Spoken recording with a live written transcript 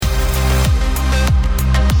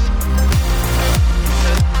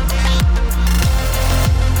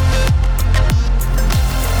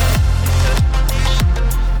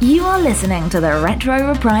listening to the Retro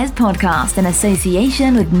Reprise podcast in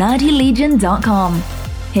association with NerdyLegion.com.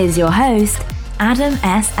 Here's your host, Adam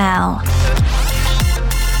S.L.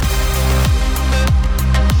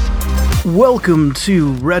 Welcome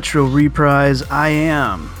to Retro Reprise. I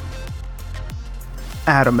am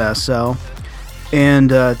Adam S.L. And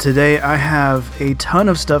today I have a ton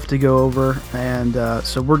of stuff to go over, and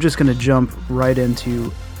so we're just going to jump right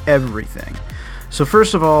into everything. So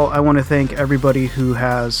first of all, I want to thank everybody who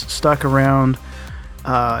has stuck around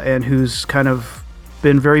and who's kind of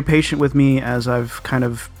been very patient with me as I've kind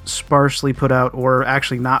of sparsely put out, or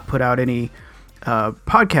actually not put out any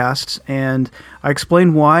podcasts. And I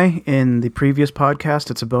explained why in the previous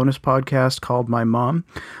podcast. It's a bonus podcast called My Mom.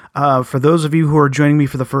 For those of you who are joining me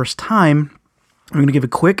for the first time, I'm going to give a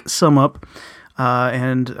quick sum up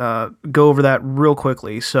and go over that real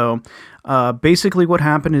quickly. So basically what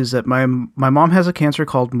happened is that my mom has a cancer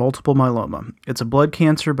called multiple myeloma. It's a blood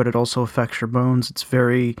cancer, but it also affects your bones. It's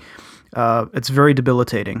very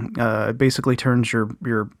debilitating. It basically turns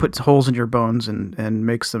puts holes in your bones and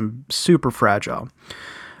makes them super fragile.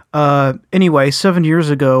 Anyway, 7 years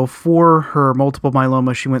ago, for her multiple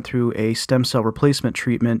myeloma, she went through a stem cell replacement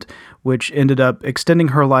treatment, which ended up extending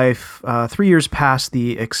her life 3 years past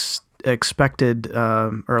the expected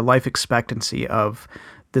or life expectancy of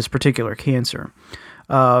this particular cancer.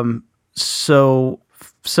 So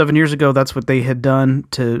 7 years ago, that's what they had done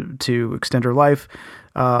to extend her life.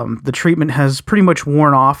 The treatment has pretty much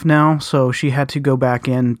worn off now, so she had to go back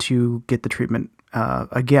in to get the treatment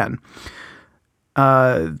again.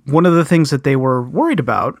 One of the things that they were worried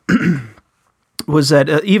about was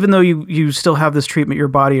that even though you still have this treatment, your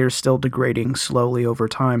body is still degrading slowly over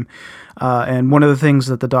time. And one of the things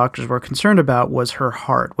that the doctors were concerned about was her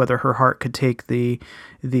heart, whether her heart could take the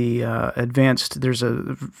advanced. There's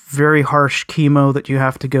a very harsh chemo that you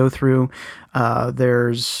have to go through.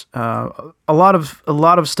 There's a lot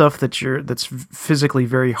of stuff that's physically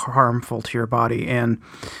very harmful to your body. And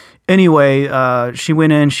anyway, she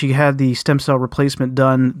went in, she had the stem cell replacement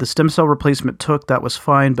done. The stem cell replacement that was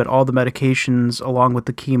fine, but all the medications along with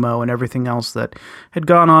the chemo and everything else that had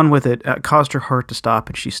gone on with it caused her heart to stop,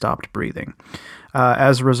 and she stopped breathing.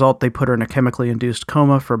 As a result, they put her in a chemically induced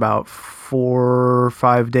coma for about 4 or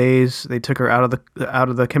 5 days. They took her out of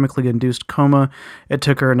the chemically induced coma. It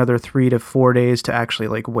took her another 3 to 4 days to actually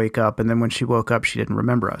wake up, and then when she woke up, she didn't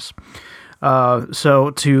remember us.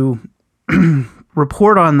 So to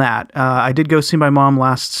report on that, I did go see my mom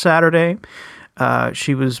last Saturday.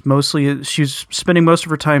 She was spending most of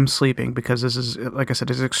her time sleeping because this is, like I said,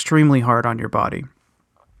 is extremely hard on your body.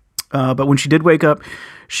 But when she did wake up,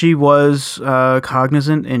 she was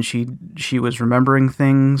cognizant, and she was remembering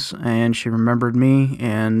things, and she remembered me,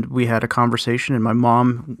 and we had a conversation, and my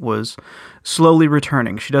mom was slowly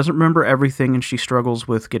returning. She doesn't remember everything, and she struggles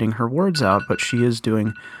with getting her words out, but she is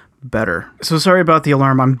doing better. So sorry about the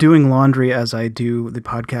alarm. I'm doing laundry as I do the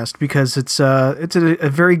podcast because it's a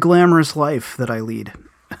very glamorous life that I lead.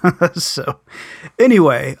 So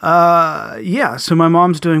anyway, so my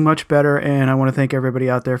mom's doing much better, and I want to thank everybody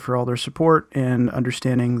out there for all their support and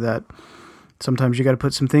understanding that sometimes you got to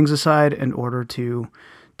put some things aside in order to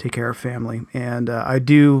take care of family. And I'm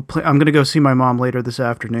going to go see my mom later this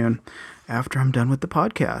afternoon after I'm done with the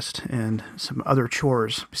podcast and some other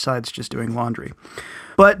chores besides just doing laundry.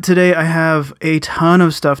 But today I have a ton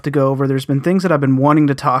of stuff to go over. There's been things that I've been wanting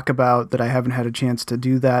to talk about that I haven't had a chance to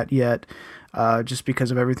do that yet, just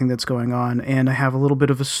because of everything that's going on. And I have a little bit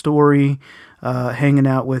of a story hanging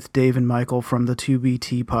out with Dave and Michael from the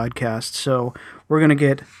 2BT podcast. So we're going to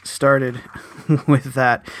get started with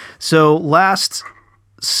that. So last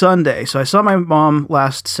Sunday, so I saw my mom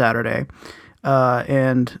last Saturday,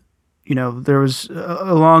 and there was,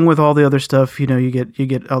 along with all the other stuff, you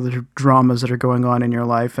get other dramas that are going on in your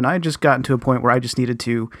life. And I just gotten to a point where I just needed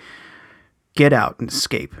to get out and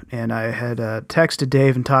escape. And I had texted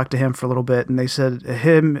Dave and talked to him for a little bit. And they said,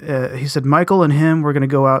 he said, Michael and him, we're going to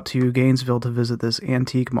go out to Gainesville to visit this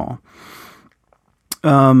antique mall.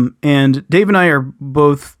 And Dave and I are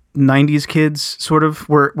both 90s kids, sort of.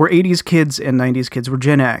 We're 80s kids and 90s kids. We're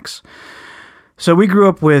Gen X. So we grew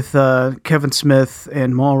up with Kevin Smith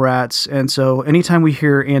and Mallrats, and so anytime we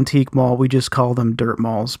hear antique mall, we just call them dirt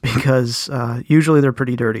malls because usually they're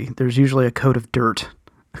pretty dirty. There's usually a coat of dirt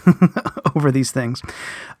over these things.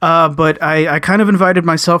 But I kind of invited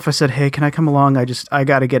myself. I said, hey, can I come along? I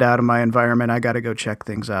got to get out of my environment. I got to go check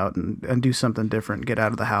things out and do something different, get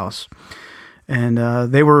out of the house. And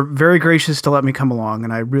they were very gracious to let me come along,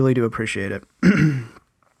 and I really do appreciate it.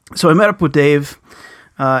 So I met up with Dave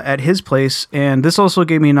at his place, and this also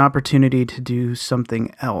gave me an opportunity to do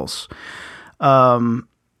something else.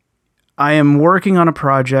 I am working on a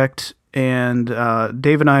project, and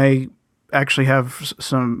Dave and I actually have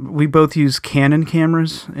we both use Canon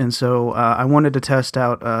cameras, and so I wanted to test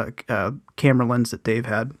out a camera lens that Dave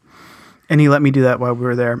had, and he let me do that while we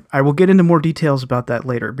were there. I will get into more details about that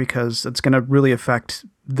later because it's going to really affect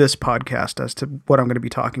this podcast as to what I'm going to be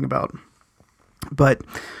talking about, but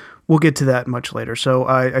we'll get to that much later. So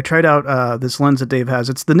I tried out this lens that Dave has.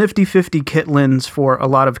 It's the Nifty 50 kit lens for a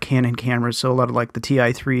lot of Canon cameras, so a lot of like the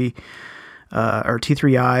TI3 or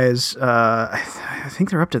T3Is. I think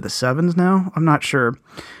they're up to the 7s now. I'm not sure.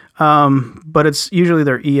 But it's usually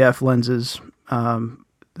their EF lenses.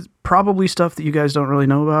 Probably stuff that you guys don't really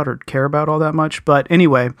know about or care about all that much. But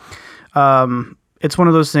anyway, it's one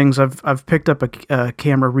of those things. I've picked up a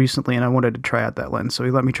camera recently, and I wanted to try out that lens. So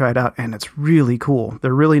he let me try it out, and it's really cool.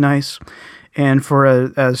 They're really nice. And for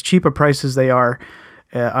as cheap a price as they are,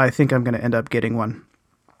 I think I'm going to end up getting one.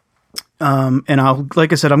 And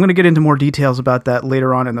like I said, I'm going to get into more details about that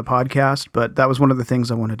later on in the podcast, but that was one of the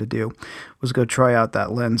things I wanted to do, was go try out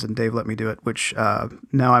that lens, and Dave let me do it, which,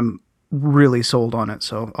 now I'm really sold on it,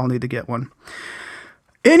 so I'll need to get one.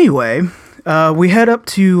 Anyway, we head up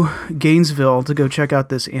to Gainesville to go check out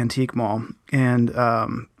this antique mall, and,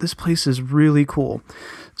 this place is really cool.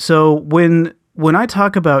 So when I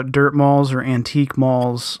talk about dirt malls or antique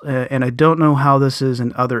malls, and I don't know how this is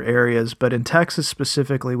in other areas, but in Texas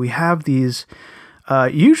specifically, we have these,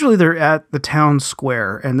 usually they're at the town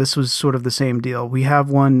square, and this was sort of the same deal. We have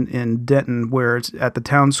one in Denton where it's at the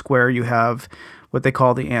town square, you have what they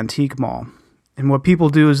call the antique mall. And what people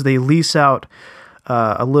do is they lease out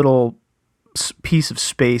a little piece of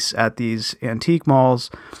space at these antique malls,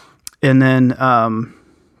 and then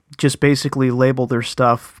just basically label their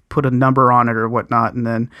stuff, put a number on it or whatnot, and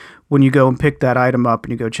then when you go and pick that item up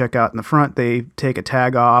and you go check out in the front, they take a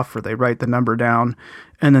tag off or they write the number down,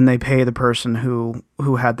 and then they pay the person who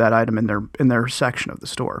had that item in their section of the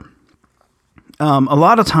store. A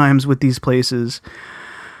lot of times with these places,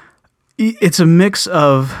 it's a mix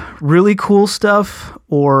of really cool stuff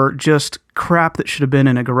or just crap that should have been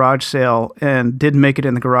in a garage sale and didn't make it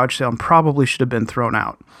in the garage sale and probably should have been thrown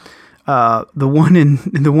out. The one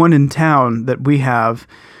in town that we have,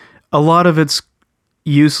 a lot of it's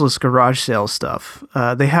useless garage sale stuff.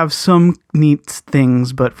 They have some neat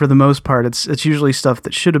things, but for the most part, it's usually stuff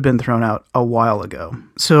that should have been thrown out a while ago.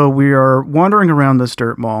 So we are wandering around this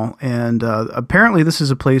dirt mall, and apparently this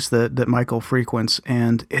is a place that Michael frequents,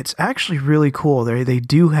 and it's actually really cool. They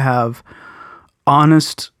do have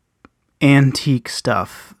honest antique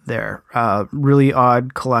stuff there. Really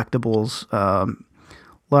odd collectibles.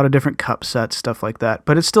 A lot of different cup sets, stuff like that.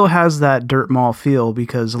 But it still has that dirt mall feel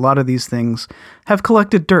because a lot of these things have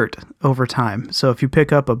collected dirt over time. So if you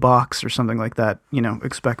pick up a box or something like that,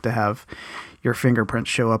 expect to have your fingerprints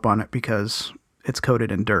show up on it because it's coated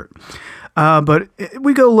in dirt. But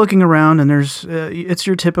we go looking around, and there's it's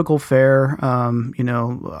your typical fare,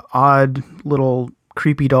 odd little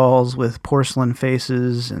creepy dolls with porcelain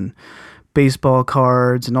faces and baseball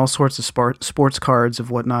cards and all sorts of sports cards of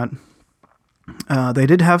whatnot. They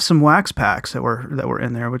did have some wax packs that were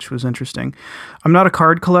in there, which was interesting. I'm not a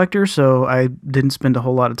card collector, so I didn't spend a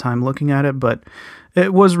whole lot of time looking at it, but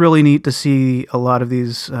it was really neat to see a lot of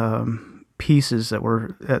these pieces that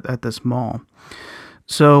were at this mall.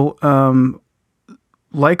 So,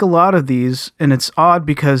 like a lot of these, and it's odd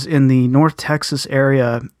because in the North Texas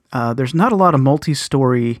area, there's not a lot of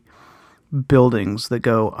multi-story buildings that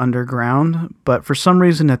go underground, but for some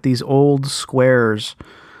reason at these old squares,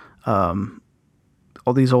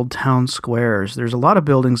 all these old town squares, there's a lot of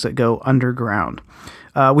buildings that go underground.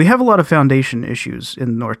 We have a lot of foundation issues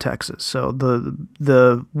in North Texas. So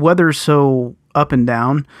the weather's so up and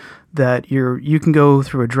down that you can go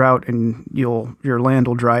through a drought and your land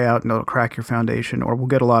will dry out and it'll crack your foundation, or we'll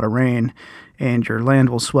get a lot of rain and your land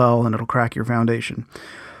will swell and it'll crack your foundation.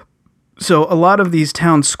 So a lot of these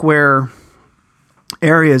town square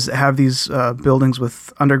areas that have these buildings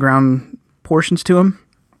with underground portions to them,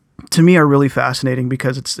 to me, are really fascinating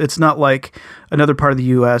because it's not like another part of the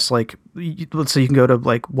U.S. Like, let's say you can go to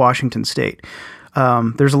like Washington State.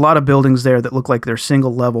 There's a lot of buildings there that look like they're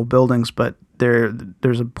single level buildings, but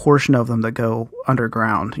there's a portion of them that go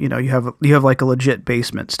underground. You have like a legit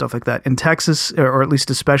basement, stuff like that. In Texas, or at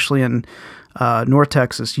least especially in North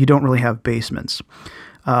Texas, you don't really have basements.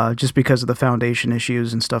 Just because of the foundation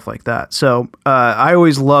issues and stuff like that. So I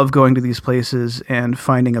always love going to these places and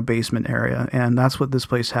finding a basement area, and that's what this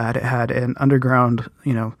place had. It had an underground,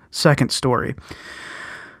 second story.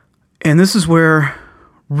 And this is where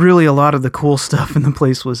really a lot of the cool stuff in the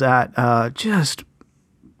place was at.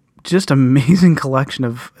 Just amazing collection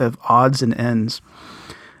of odds and ends.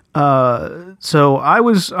 So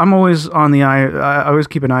I'm always on the eye. I always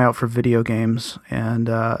keep an eye out for video games, and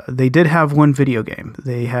they did have one video game.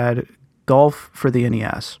 They had golf for the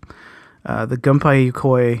NES, the Gunpei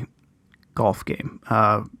Yokoi golf game.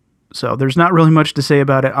 So there's not really much to say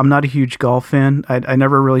about it. I'm not a huge golf fan. I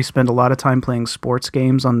never really spend a lot of time playing sports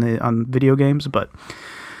games on video games, but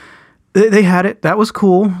they had it. That was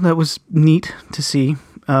cool. That was neat to see.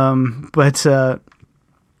 But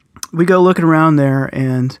we go looking around there,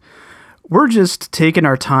 and we're just taking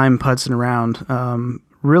our time putzing around.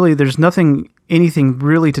 Really, there's anything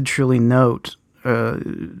really to truly note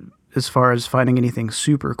as far as finding anything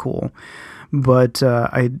super cool. But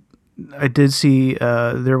I did see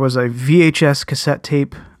there was a VHS cassette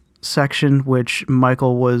tape section, which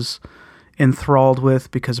Michael was enthralled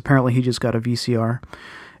with because apparently he just got a VCR.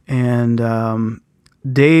 And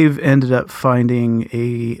Dave ended up finding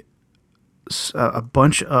a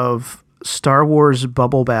bunch of Star Wars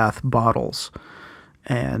bubble bath bottles,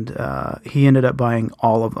 and he ended up buying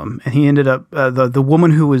all of them. And he ended up the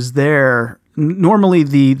woman who was there. Normally,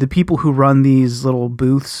 the people who run these little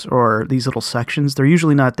booths or these little sections, they're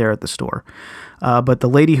usually not there at the store. But the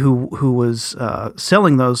lady who was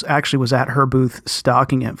selling those actually was at her booth,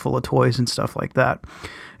 stocking it full of toys and stuff like that.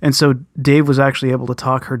 And so Dave was actually able to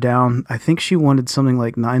talk her down. I think she wanted something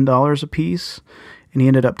like $9 a piece, and he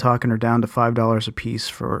ended up talking her down to $5 a piece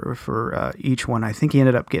for each one. I think he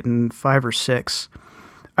ended up getting 5 or 6.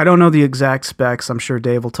 I don't know the exact specs. I'm sure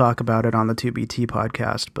Dave will talk about it on the 2BT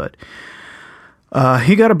podcast, but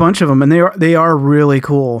he got a bunch of them, and they are really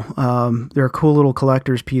cool. They're cool little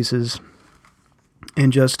collector's pieces,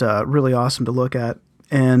 and just really awesome to look at.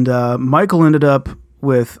 And Michael ended up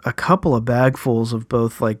with a couple of bagfuls of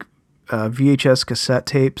both like VHS cassette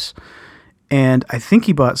tapes, and I think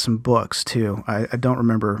he bought some books too. I don't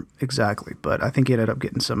remember exactly, but I think he ended up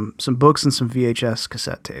getting some books and some VHS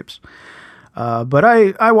cassette tapes. But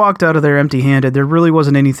I walked out of there empty-handed. There really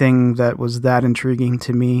wasn't anything that was that intriguing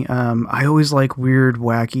to me. I always like weird,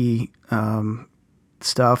 wacky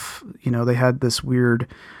stuff. You know, they had this weird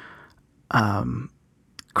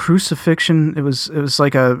crucifixion. It was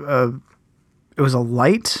like it was a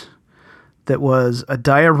light that was a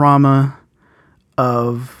diorama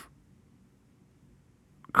of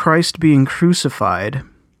Christ being crucified,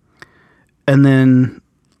 and then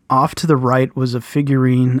off to the right was a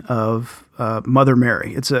figurine of Mother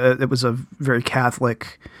Mary. It was a very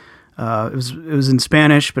Catholic. It was in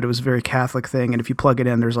Spanish, but it was a very Catholic thing. And if you plug it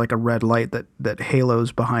in, there's like a red light that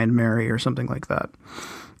halos behind Mary or something like that.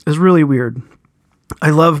 It was really weird.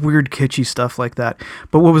 I love weird, kitschy stuff like that.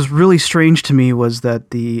 But what was really strange to me was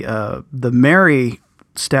that the Mary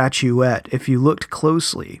statuette, if you looked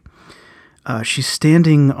closely, she's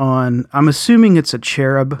standing on. I'm assuming it's a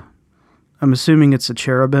cherub. I'm assuming it's a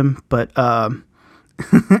cherubim, but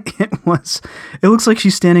it looks like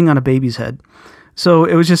she's standing on a baby's head. So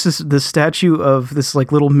it was just this statue of this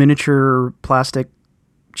like little miniature plastic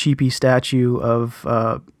cheapy statue of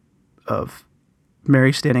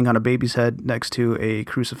Mary standing on a baby's head next to a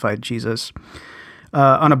crucified Jesus,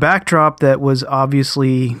 on a backdrop that was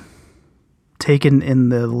obviously taken in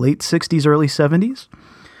the late 60s, early 70s,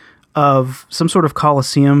 of some sort of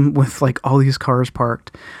coliseum with like all these cars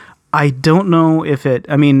parked. I don't know if it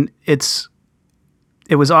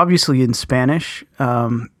was obviously in Spanish,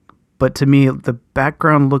 but to me, the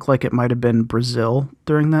background looked like it might have been Brazil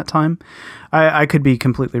during that time. I could be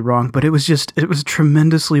completely wrong, but it was a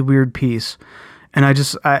tremendously weird piece. And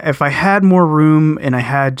if I had more room and I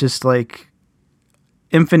had just like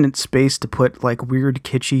infinite space to put like weird,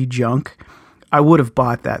 kitschy junk, I would have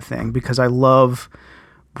bought that thing because I love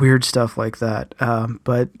weird stuff like that.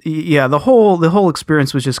 But yeah, the whole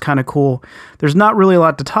experience was just kind of cool. There's not really a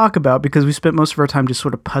lot to talk about because we spent most of our time just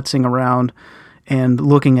sort of putzing around and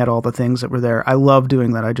looking at all the things that were there. I love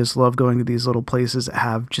doing that. I just love going to these little places that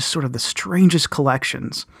have just sort of the strangest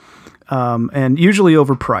collections, and usually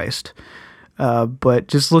overpriced. But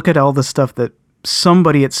just look at all the stuff that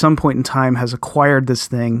somebody at some point in time has acquired this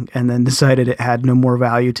thing and then decided it had no more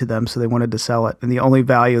value to them, so they wanted to sell it. And the only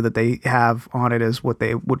value that they have on it is what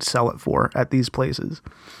they would sell it for at these places.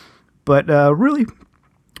 But really,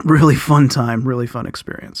 really fun time, really fun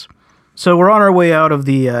experience. So we're on our way out of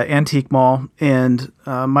the antique mall, and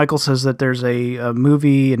Michael says that there's a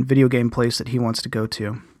movie and video game place that he wants to go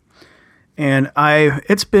to. And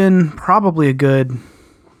it's been probably a good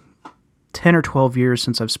 10 or 12 years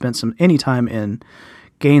since I've spent any time in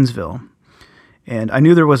Gainesville. And I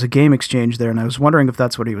knew there was a game exchange there, and I was wondering if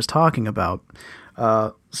that's what he was talking about.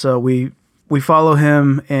 So we follow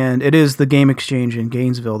him, and it is the game exchange in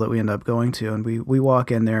Gainesville that we end up going to, and we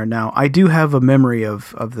walk in there. Now, I do have a memory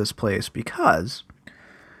of this place because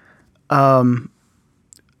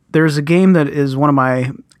there's a game that is one of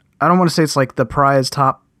my, I don't want to say it's like the prize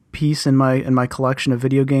top piece in my collection of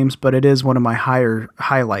video games, but it is one of my higher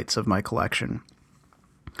highlights of my collection.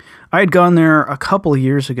 I had gone there a couple of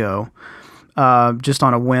years ago, just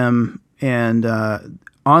on a whim, and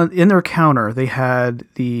in their counter they had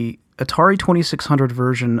the Atari 2600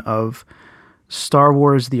 version of Star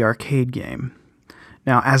Wars the arcade game.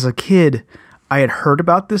 Now, as a kid, I had heard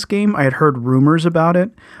about this game. I had heard rumors about it,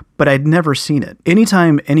 but I'd never seen it.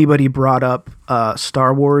 Anytime anybody brought up a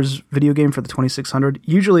Star Wars video game for the 2600,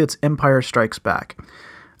 usually it's Empire Strikes Back.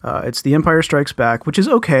 It's the Empire Strikes Back, which is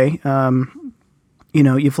okay.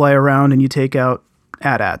 You fly around and you take out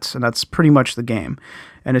AT-ATs, and that's pretty much the game.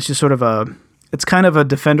 And it's just sort of it's kind of a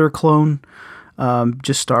Defender clone,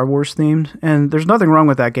 just Star Wars themed. And there's nothing wrong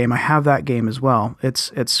with that game. I have that game as well.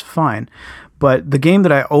 It's fine. But the game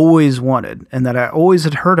that I always wanted and that I always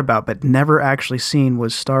had heard about but never actually seen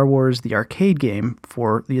was Star Wars the arcade game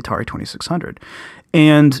for the Atari 2600.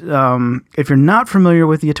 And if you're not familiar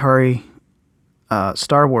with the Atari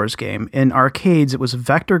Star Wars game, in arcades it was a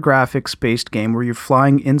vector graphics based game where you're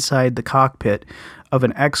flying inside the cockpit of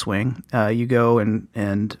an X-Wing. You go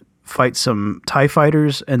and fight some TIE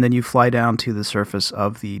fighters, and then you fly down to the surface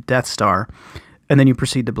of the Death Star, and then you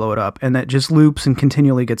proceed to blow it up. And that just loops and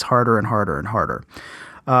continually gets harder and harder and harder.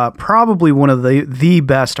 Probably one of the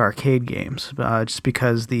best arcade games, just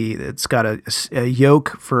because it's got a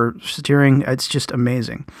yoke for steering. It's just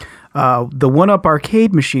amazing. The 1UP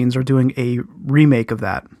arcade machines are doing a remake of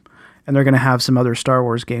that, and they're going to have some other Star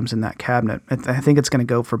Wars games in that cabinet. I think it's going to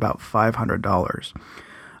go for about $500.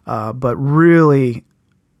 But really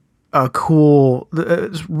cool.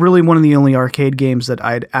 It's really one of the only arcade games that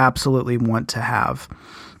I'd absolutely want to have.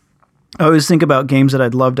 I always think about games that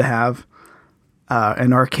I'd love to have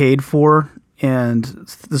an arcade for, and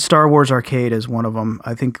the Star Wars arcade is one of them.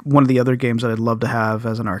 I think one of the other games that I'd love to have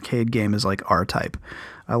as an arcade game is like R-Type.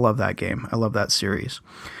 I love that game. I love that series.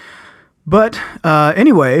 But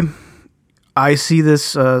anyway, I see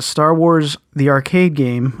this Star Wars the arcade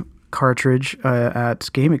game cartridge at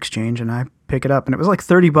Game Exchange, and I pick it up, and it was like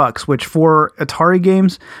 $30, which for Atari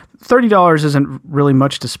games, $30 isn't really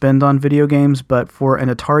much to spend on video games, but for an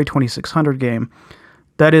Atari 2600 game,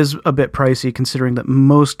 that is a bit pricey, considering that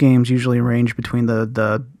most games usually range between the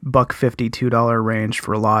 $1.50, $2 range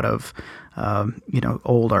for a lot of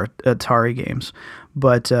old Atari games.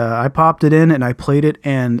 But I popped it in and I played it,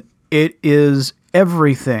 and it is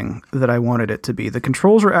everything that I wanted it to be. The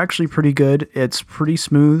controls are actually pretty good. It's pretty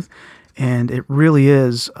smooth, and it really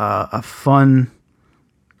is a fun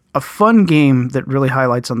game that really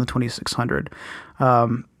highlights on the 2600.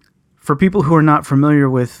 For people who are not familiar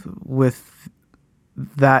with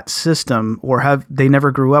that system, or they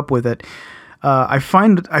never grew up with it, I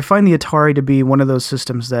find the Atari to be one of those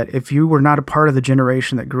systems that if you were not a part of the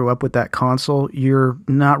generation that grew up with that console, you're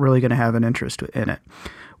not really going to have an interest in it.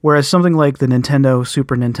 Whereas something like the Nintendo,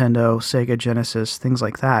 Super Nintendo, Sega Genesis, things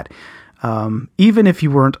like that, even if you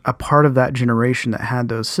weren't a part of that generation that had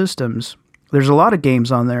those systems, there's a lot of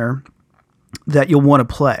games on there that you'll want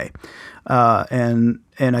to play. And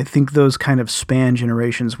I think those kind of span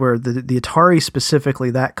generations, where the Atari specifically,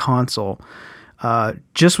 that console,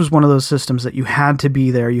 just was one of those systems that you had to be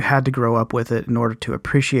there, you had to grow up with it in order to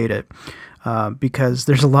appreciate it, because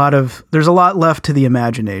there's a lot left to the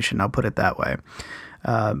imagination, I'll put it that way.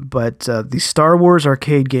 But the Star Wars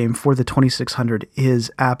arcade game for the 2600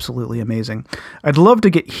 is absolutely amazing. I'd love to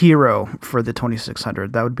get Hero for the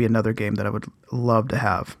 2600. That would be another game that I would love to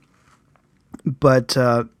have. But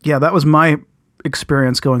that was my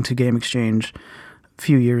experience going to Game Exchange a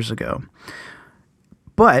few years ago.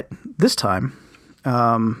 But this time,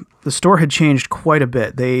 the store had changed quite a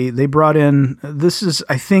bit. They brought in, this is,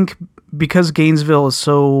 I think, because Gainesville is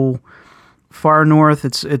so far north,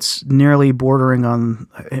 it's nearly bordering on,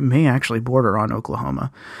 it may actually border on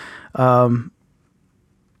Oklahoma.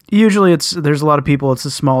 Usually there's a lot of people, it's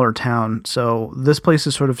a smaller town, so this place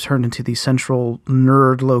is sort of turned into the central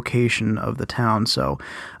nerd location of the town. So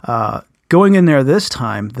going in there this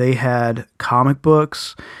time, they had comic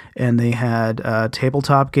books, and they had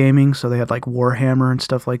tabletop gaming, so they had like Warhammer and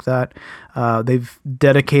stuff like that. They've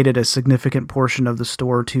dedicated a significant portion of the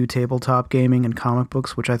store to tabletop gaming and comic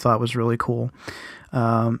books, which I thought was really cool.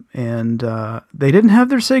 And they didn't have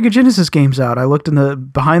their Sega Genesis games out. I looked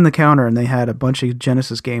behind the counter, and they had a bunch of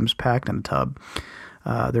Genesis games packed in a tub.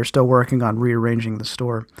 They're still working on rearranging the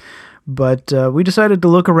store. But we decided to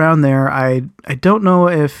look around there. I don't know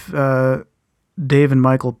if Dave and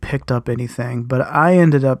Michael picked up anything, but I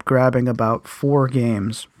ended up grabbing about 4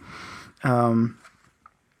 games.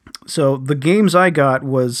 So the games I got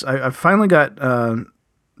was, I finally got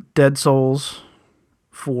Dead Souls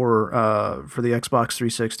for the Xbox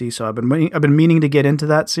 360. So I've been meaning to get into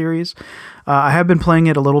that series. I have been playing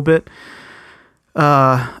it a little bit.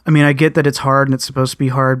 I mean, I get that it's hard and it's supposed to be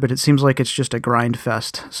hard, but it seems like it's just a grind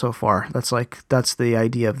fest so far. That's the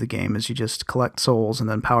idea of the game, is you just collect souls and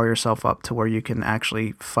then power yourself up to where you can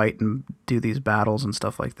actually fight and do these battles and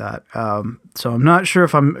stuff like that. So I'm not sure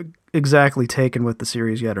if I'm exactly taken with the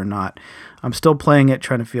series yet or not. I'm still playing it,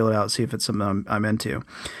 trying to feel it out, see if it's something I'm into.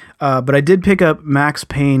 But I did pick up Max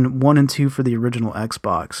Payne 1 and 2 for the original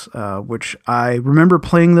Xbox, which I remember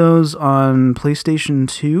playing those on PlayStation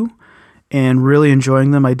 2 and really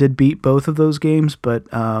enjoying them. I did beat both of those games, but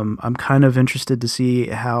I'm kind of interested to see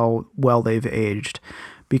how well they've aged,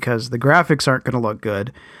 because the graphics aren't going to look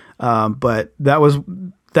good. But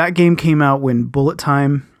that game came out when Bullet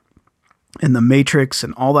Time and The Matrix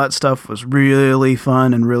and all that stuff was really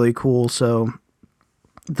fun and really cool. So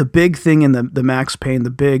the big thing in the Max Payne, the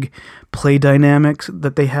big play dynamics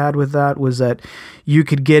that they had with that was that you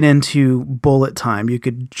could get into bullet time. You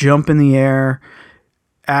could jump in the air,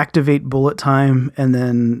 activate bullet time, and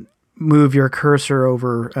then move your cursor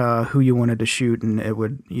over who you wanted to shoot, and it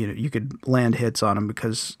would, you could land hits on them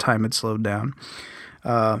because time had slowed down.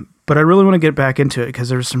 But I really want to get back into it because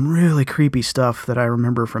there's some really creepy stuff that I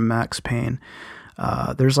remember from Max Payne.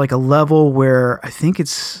 There's like a level where I think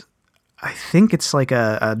it's like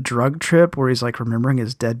a drug trip where he's like remembering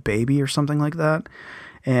his dead baby or something like that,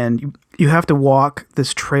 and you have to walk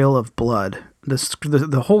this trail of blood.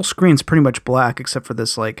 The whole screen's pretty much black except for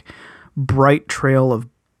this like bright trail of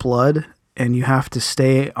blood, and you have to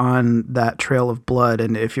stay on that trail of blood,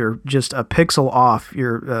 and if you're just a pixel off,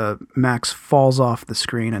 your Max falls off the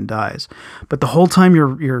screen and dies. But the whole time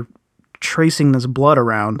you're tracing this blood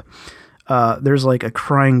around, there's like a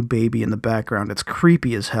crying baby in the background. It's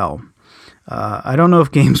creepy as hell. I don't know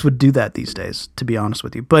if games would do that these days, to be honest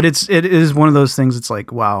with you, but it is one of those things. It's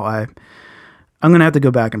like, wow, I'm going to have to go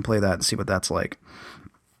back and play that and see what that's like.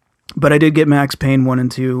 But I did get Max Payne 1 and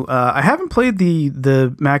 2. I haven't played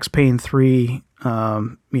the Max Payne 3,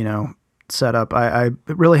 setup. I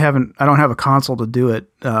really haven't. I don't have a console to do it,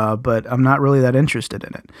 but I'm not really that interested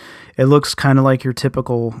in it. It looks kind of like your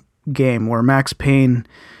typical game, where Max Payne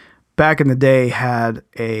back in the day had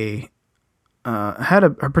a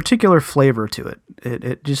particular flavor to it.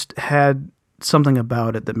 It just had something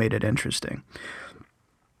about it that made it interesting.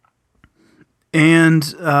 And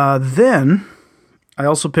then I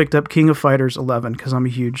also picked up King of Fighters 11 because I'm a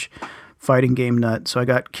huge fighting game nut. So I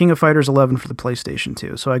got King of Fighters 11 for the PlayStation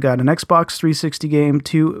 2. So I got an Xbox 360 game,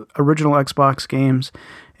 2 original Xbox games,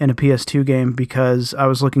 and a PS2 game because I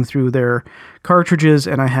was looking through their cartridges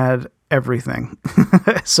and I had everything.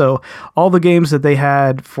 So all the games that they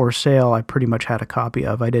had for sale, I pretty much had a copy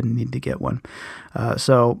of. I didn't need to get one.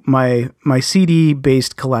 So my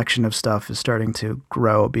CD-based collection of stuff is starting to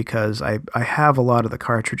grow because I have a lot of the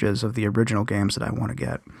cartridges of the original games that I want to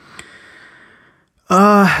get.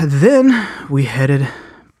 Then we headed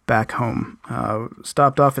back home.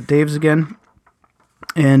 Stopped off at Dave's again,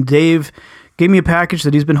 and Dave gave me a package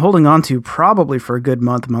that he's been holding on to probably for a good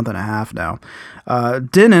month and a half now.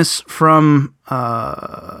 Dennis from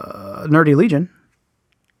Nerdy Legion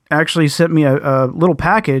actually sent me a little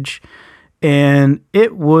package, and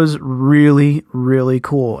it was really, really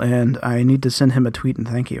cool, and I need to send him a tweet and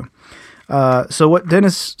thank you. So what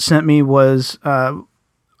Dennis sent me was...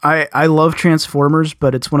 I love Transformers,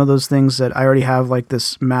 but it's one of those things that I already have like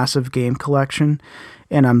this massive game collection,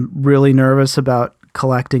 and I'm really nervous about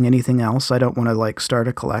collecting anything else. I don't want to like start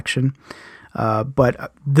a collection,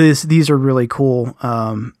 but these are really cool,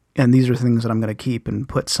 and these are things that I'm going to keep and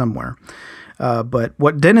put somewhere. But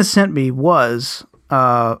what Dennis sent me was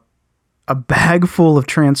a bag full of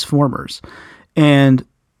Transformers, and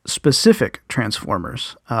specific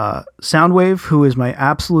Transformers. Soundwave, who is my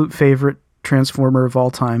absolute favorite Transformer of all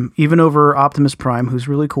time, even over Optimus Prime, who's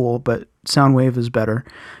really cool, but Soundwave is better.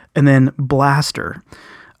 And then Blaster.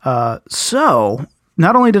 So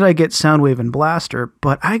not only did I get Soundwave and Blaster,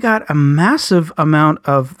 but I got a massive amount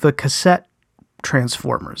of the cassette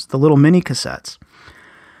Transformers, the little mini cassettes.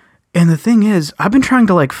 And the thing is, I've been trying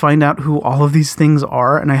to like find out who all of these things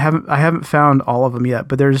are, and I haven't found all of them yet.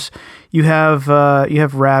 But you have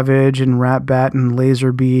Ravage and Ratbat and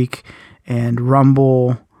Laserbeak and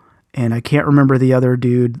Rumble. And I can't remember the other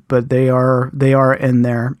dude, but they are in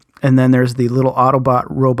there. And then there's the little Autobot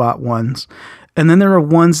robot ones. And then there are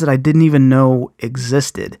ones that I didn't even know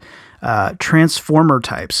existed. Transformer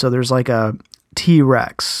types. So there's like a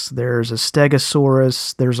T-Rex. There's a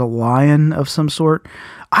Stegosaurus. There's a lion of some sort.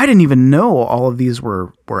 I didn't even know all of these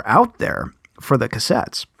were out there for the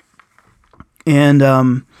cassettes.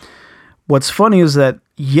 And what's funny is that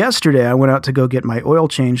yesterday I went out to go get my oil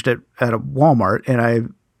changed at a Walmart,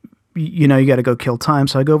 and you got to go kill time.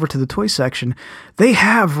 So I go over to the toy section. They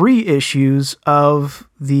have reissues of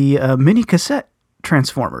the mini cassette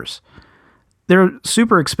Transformers. They're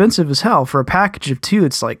super expensive as hell. For a package of 2,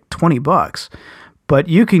 it's like $20. But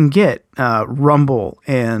you can get Rumble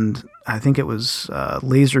and I think it was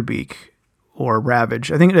Laserbeak or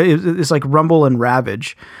Ravage. I think it's like Rumble and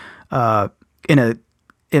Ravage in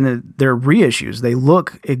their reissues. They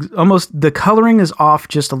look almost, the coloring is off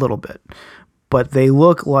just a little bit, but they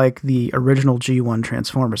look like the original G1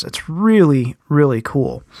 Transformers. It's really, really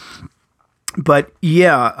cool. But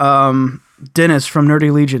yeah, Dennis from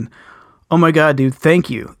Nerdy Legion. Oh my God, dude! Thank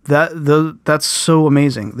you. That's so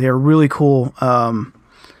amazing. They are really cool, and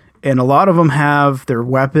a lot of them have their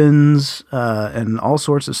weapons and all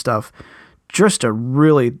sorts of stuff. Just a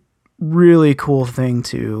really, really cool thing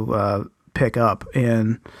to pick up.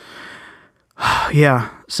 And yeah,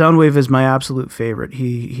 Soundwave is my absolute favorite.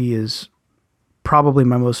 He is probably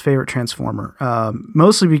my most favorite Transformer,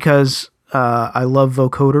 mostly because I love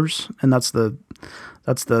vocoders, and that's the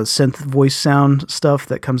synth voice sound stuff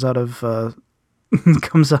that comes out of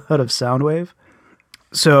Soundwave.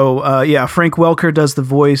 So yeah, Frank Welker does the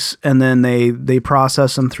voice, and then they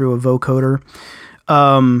process them through a vocoder.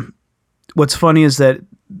 What's funny is that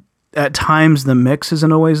at times the mix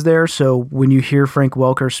isn't always there, so when you hear Frank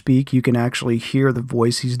Welker speak, you can actually hear the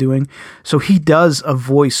voice he's doing. So he does a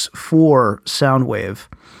voice for Soundwave,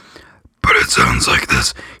 but it sounds like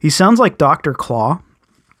this. He sounds like Dr. Claw.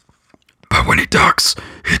 But when he talks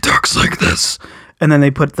like this. And then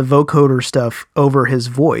they put the vocoder stuff over his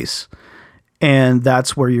voice. And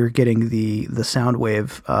that's where you're getting the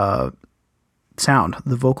Soundwave sound,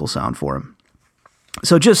 the vocal sound for him.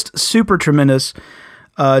 So just super tremendous.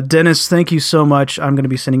 Dennis, thank you so much. I'm going to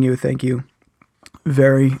be sending you a thank you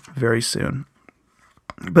very, very soon.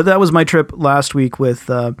 But that was my trip last week with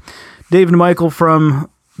Dave and Michael from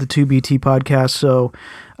the 2BT podcast. So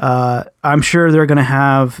I'm sure they're going to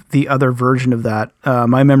have the other version of that.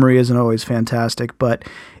 My memory isn't always fantastic, but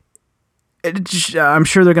I'm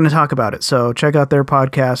sure they're going to talk about it. So check out their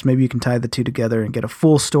podcast. Maybe you can tie the two together and get a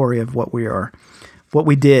full story of what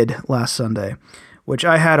we did last Sunday, which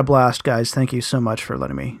I had a blast, guys. Thank you so much for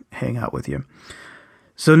letting me hang out with you.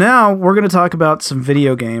 So now we're going to talk about some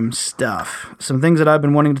video game stuff, some things that I've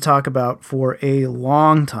been wanting to talk about for a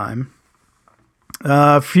long time.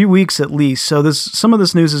 A few weeks at least. So some of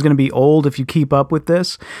this news is going to be old if you keep up with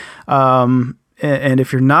this. And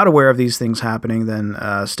if you're not aware of these things happening, then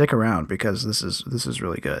stick around because this is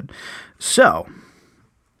really good. So,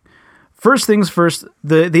 first things first,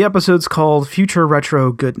 the episode's called Future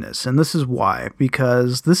Retro Goodness, and this is why.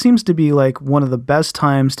 Because this seems to be like one of the best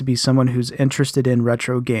times to be someone who's interested in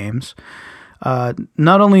retro games.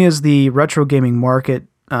 Not only is the retro gaming market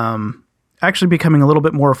actually becoming a little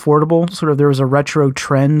bit more affordable. Sort of there was a retro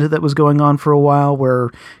trend that was going on for a while where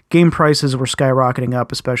game prices were skyrocketing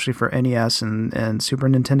up, especially for NES and Super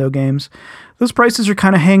Nintendo games. Those prices are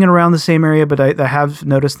kind of hanging around the same area, but I have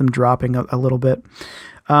noticed them dropping a little bit.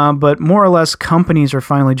 But more or less, companies are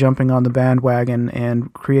finally jumping on the bandwagon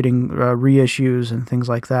and creating reissues and things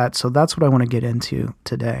like that. So that's what I want to get into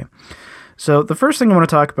today. So the first thing I want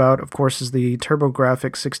to talk about, of course, is the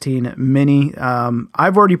TurboGrafx 16 Mini.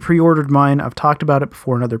 I've already pre-ordered mine. I've talked about it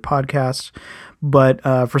before in other podcasts. But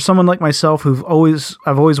for someone like myself I've always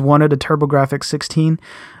wanted a TurboGrafx 16,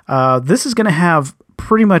 this is going to have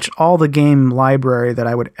pretty much all the game library that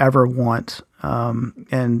I would ever want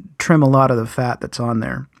and trim a lot of the fat that's on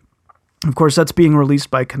there. Of course, that's being released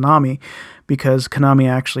by Konami because Konami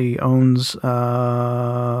actually owns,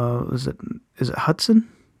 is it Hudson?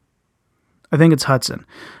 I think it's Hudson.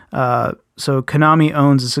 So Konami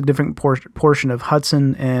owns a significant portion of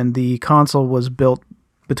Hudson, and the console was built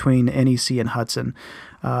between NEC and Hudson,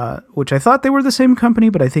 which I thought they were the same company,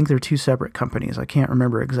 but I think they're two separate companies. I can't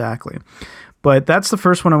remember exactly. But that's the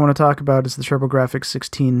first one I want to talk about is the TurboGrafx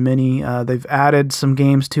 16 Mini. They've added some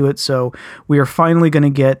games to it, so we are finally going to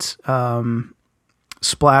get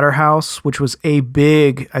Splatterhouse, which was I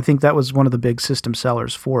think that was one of the big system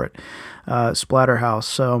sellers for it, Splatterhouse.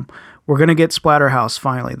 So we're going to get Splatterhouse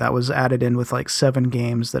finally. That was added in with like 7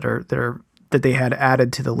 games that they had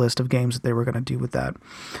added to the list of games that they were going to do with that.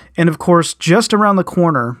 And of course, just around the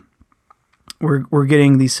corner, we're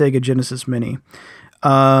getting the Sega Genesis Mini.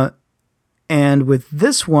 And with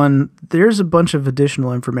this one, there's a bunch of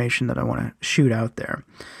additional information that I want to shoot out there.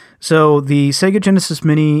 So the Sega Genesis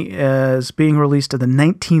Mini is being released on the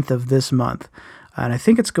 19th of this month. And I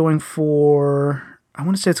think it's going for about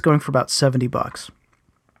 $70.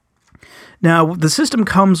 Now, the system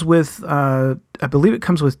comes with, I believe it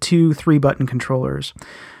comes with 2 3-button controllers.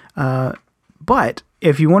 But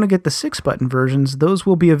if you want to get the 6-button versions, those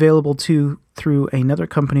will be available through another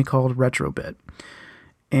company called Retrobit.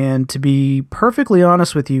 And to be perfectly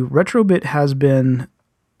honest with you, Retrobit has been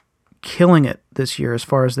killing it this year as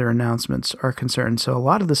far as their announcements are concerned. So a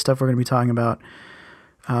lot of the stuff we're going to be talking about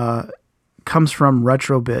comes from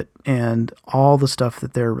Retrobit and all the stuff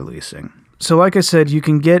that they're releasing. So like I said, you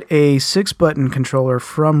can get a 6-button controller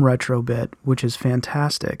from Retrobit, which is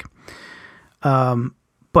fantastic.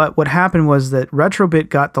 But what happened was that Retrobit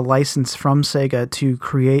got the license from Sega to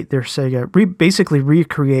create their basically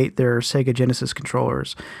recreate their Sega Genesis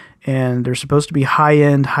controllers. And they're supposed to be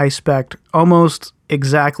high-end, high-spec, almost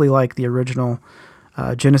exactly like the original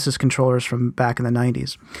Genesis controllers from back in the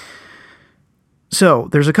 90s. So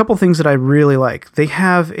there's a couple things that I really like. They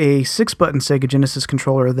have a 6-button Sega Genesis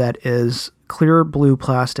controller that is clear blue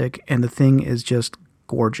plastic, and the thing is just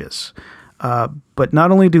gorgeous. But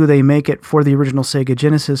not only do they make it for the original Sega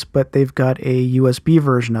Genesis, but they've got a USB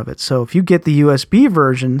version of it. So if you get the USB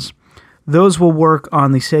versions, those will work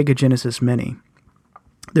on the Sega Genesis Mini.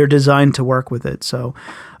 They're designed to work with it. So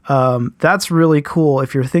that's really cool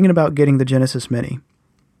if you're thinking about getting the Genesis Mini.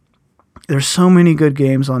 There's so many good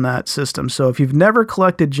games on that system. So if you've never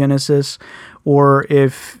collected Genesis, or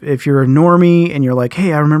if you're a normie and you're like,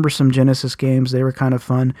 hey, I remember some Genesis games, they were kind of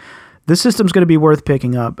fun, this system's going to be worth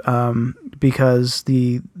picking up because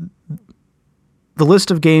the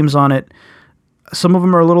list of games on it, some of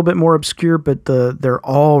them are a little bit more obscure, but they're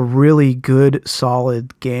all really good,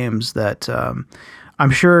 solid games that I'm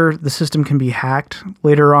sure the system can be hacked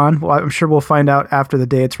later on. Well, I'm sure we'll find out after the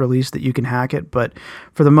day it's released that you can hack it, but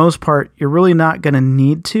for the most part, you're really not going to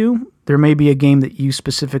need to. There may be a game that you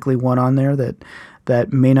specifically want on there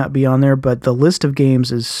that may not be on there, but the list of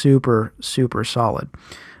games is super, super solid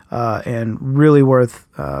and really worth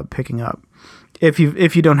picking up. If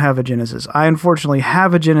you don't have a Genesis. I unfortunately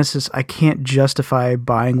have a Genesis. I can't justify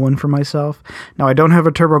buying one for myself. Now, I don't have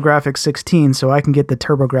a TurboGrafx 16, so I can get the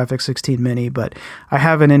TurboGrafx 16 Mini, but I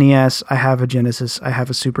have an NES, I have a Genesis, I have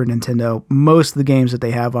a Super Nintendo. Most of the games that they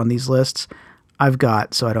have on these lists, I've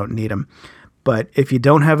got, so I don't need them. But if you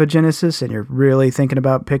don't have a Genesis and you're really thinking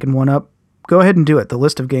about picking one up, go ahead and do it. The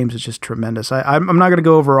list of games is just tremendous. I'm not going to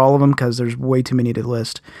go over all of them because there's way too many to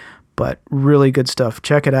list. But really good stuff.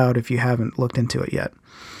 Check it out if you haven't looked into it yet.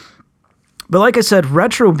 But like I said,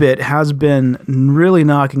 Retrobit has been really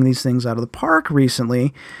knocking these things out of the park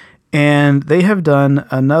recently, and they have done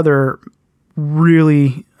another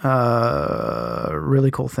really,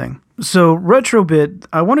 really cool thing. So Retrobit,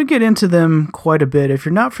 I want to get into them quite a bit. If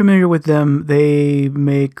you're not familiar with them, they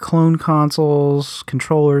make clone consoles,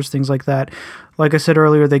 controllers, things like that. Like I said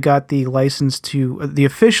earlier, they got the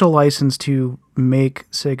official license to make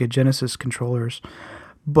Sega Genesis controllers.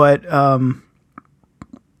 But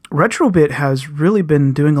Retrobit has really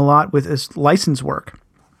been doing a lot with its license work.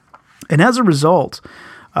 And as a result,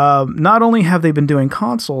 not only have they been doing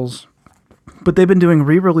consoles, but they've been doing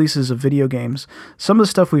re-releases of video games. Some of the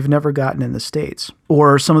stuff we've never gotten in the States,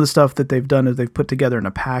 or some of the stuff that they've done is they've put together in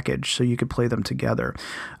a package so you could play them together.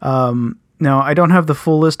 Now, I don't have the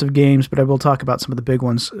full list of games, but I will talk about some of the big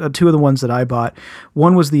ones. 2 of the ones that I bought.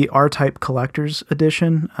 One was the R-Type Collector's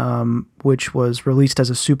Edition, which was released as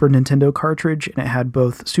a Super Nintendo cartridge, and it had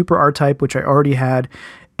both Super R-Type, which I already had,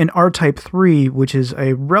 and R-Type 3, which is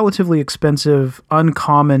a relatively expensive,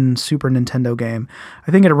 uncommon Super Nintendo game.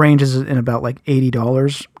 I think it ranges in about like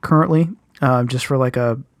 $80 currently, just for like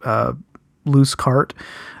a loose cart.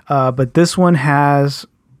 But this one has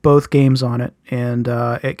both games on it, and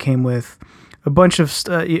it came with a bunch of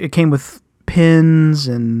it came with pins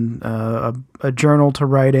and a journal to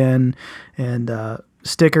write in, and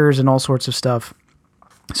stickers and all sorts of stuff.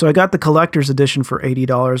 So I got the collector's edition for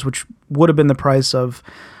 $80, which would have been the price of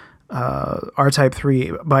R-Type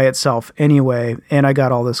 3 by itself anyway, and I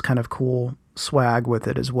got all this kind of cool swag with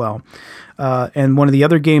it as well. And one of the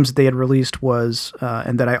other games that they had released was,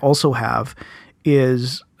 and that I also have,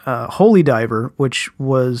 is Holy Diver, which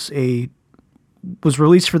was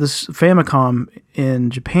released for this Famicom in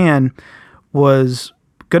Japan, was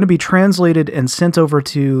going to be translated and sent over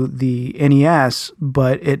to the NES,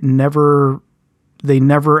 but they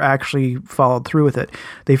never actually followed through with it.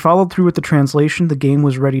 They followed through with the translation. The game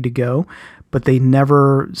was ready to go, but they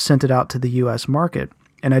never sent it out to the US market.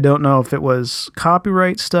 And I don't know if it was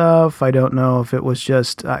copyright stuff. I don't know if it was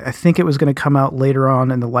just, I think it was going to come out later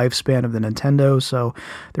on in the lifespan of the Nintendo. So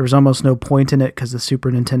there was almost no point in it because the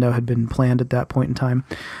Super Nintendo had been planned at that point in time.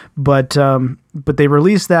 But they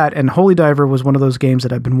released that, and Holy Diver was one of those games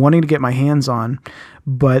that I've been wanting to get my hands on.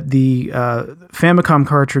 But the Famicom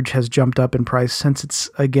cartridge has jumped up in price since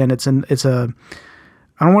it's a, I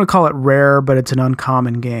don't want to call it rare, but it's an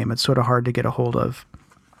uncommon game. It's sort of hard to get a hold of.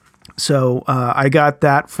 So I got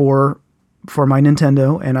that for my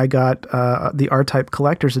Nintendo, and I got the R-Type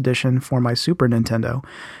Collector's Edition for my Super Nintendo.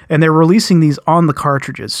 And they're releasing these on the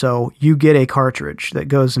cartridges, so you get a cartridge that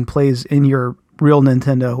goes and plays in your real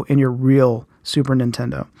Nintendo, in your real Super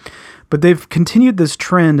Nintendo. But they've continued this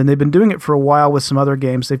trend, and they've been doing it for a while with some other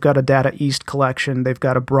games. They've got a Data East collection. They've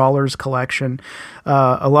got a Brawlers collection.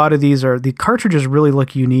 A lot of these the cartridges really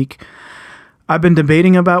look unique. I've been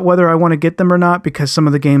debating about whether I want to get them or not because some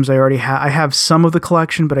of the games I already have. I have some of the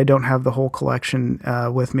collection, but I don't have the whole collection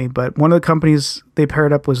with me. But one of the companies they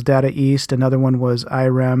paired up was Data East. Another one was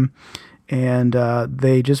IREM. And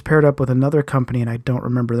they just paired up with another company, and I don't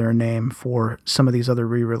remember their name, for some of these other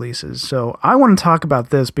re-releases. So I want to talk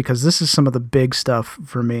about this because this is some of the big stuff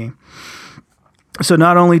for me. So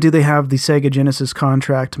not only do they have the Sega Genesis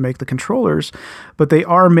contract to make the controllers, but they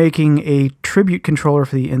are making a tribute controller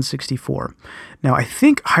for the N64. Now, I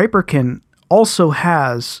think Hyperkin also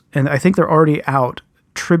has, and I think they're already out,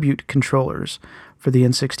 tribute controllers for the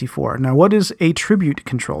N64. Now, what is a tribute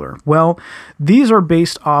controller? Well, these are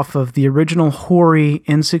based off of the original Hori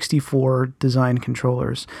N64 design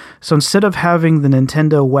controllers. So instead of having the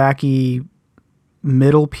Nintendo wacky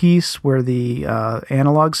middle piece where the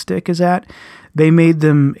analog stick is at, they made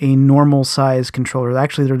them a normal size controller.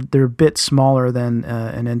 Actually, they're a bit smaller than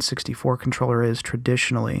an N64 controller is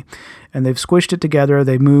traditionally. And they've squished it together.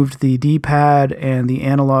 They moved the D-pad and the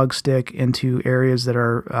analog stick into areas that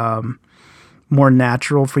are more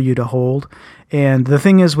natural for you to hold. And the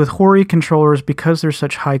thing is with Hori controllers, because they're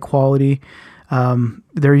such high quality,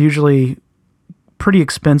 they're usually pretty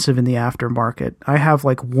expensive in the aftermarket. I have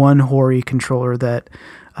like one Hori controller that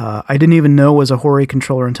I didn't even know was a Hori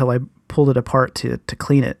controller until I pulled it apart to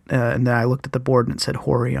clean it. And then I looked at the board and it said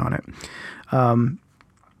Hori on it.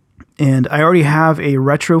 And I already have a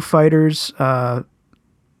Retro Fighters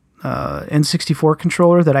N64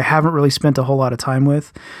 controller that I haven't really spent a whole lot of time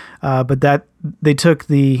with. But that they took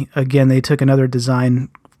another design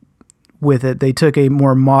with it. They took a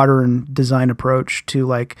more modern design approach to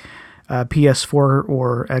like PS4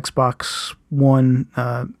 or Xbox One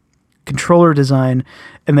controller design,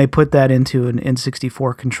 and they put that into an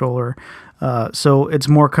N64 controller. So it's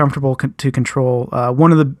more comfortable to control.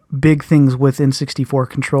 One of the big things with N64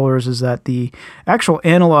 controllers is that the actual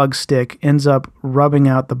analog stick ends up rubbing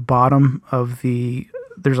out the bottom of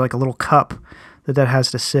there's like a little cup that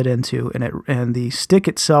has to sit into, and the stick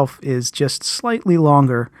itself is just slightly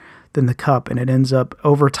longer than the cup, and it ends up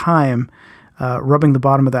over time rubbing the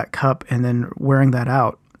bottom of that cup and then wearing that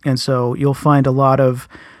out. And so you'll find a lot of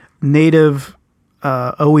native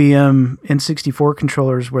OEM N64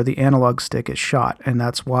 controllers where the analog stick is shot, and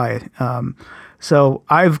that's why. So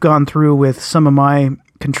I've gone through with some of my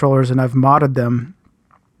controllers and I've modded them.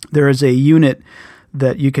 There is a unit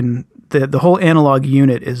that you can, the whole analog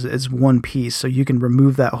unit is one piece, so you can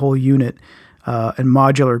remove that whole unit and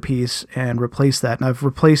modular piece and replace that. And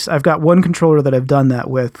I've got one controller that I've done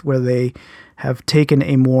that with where they have taken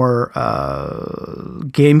a more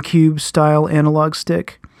GameCube style analog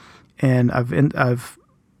stick, and I've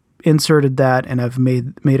inserted that, and I've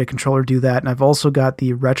made a controller do that. And I've also got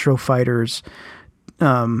the Retro Fighters.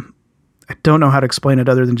 I don't know how to explain it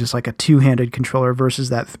other than just like a two-handed controller versus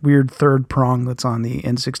that weird third prong that's on the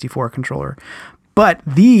N64 controller. But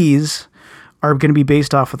these are going to be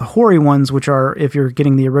based off of the Hori ones, which are, if you're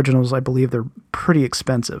getting the originals, I believe they're pretty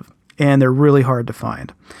expensive, and they're really hard to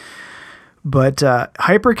find. But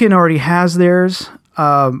Hyperkin already has theirs.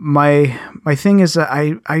 My thing is that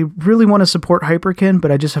I really want to support Hyperkin,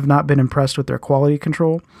 but I just have not been impressed with their quality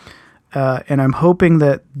control. And I'm hoping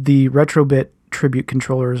that the Retrobit Tribute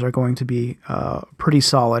controllers are going to be pretty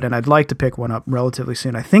solid, and I'd like to pick one up relatively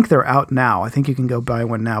soon. I think they're out now. I think you can go buy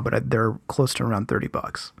one now, but they're close to around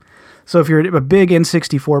 $30. So if you're a big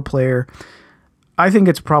N64 player, I think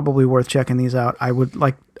it's probably worth checking these out.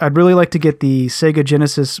 I'd really like to get the Sega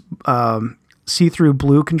Genesis see-through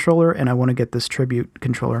blue controller, and I want to get this Tribute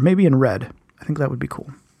controller, maybe in red. I think that would be cool.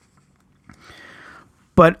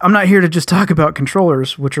 But I'm not here to just talk about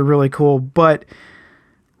controllers, which are really cool, but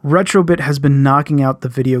Retrobit has been knocking out the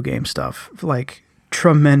video game stuff, like,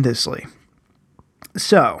 tremendously.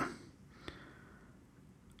 So,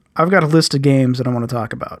 I've got a list of games that I want to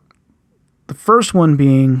talk about. The first one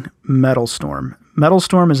being Metal Storm. Metal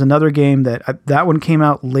Storm is another game that one came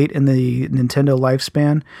out late in the Nintendo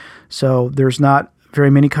lifespan, so there's not very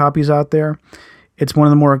many copies out there. It's one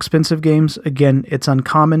of the more expensive games. Again, it's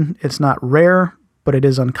uncommon. It's not rare, but it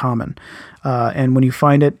is uncommon. And when you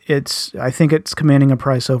find it, I think it's commanding a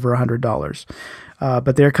price over $100.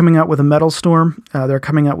 But they're coming out with a Metal Storm. They're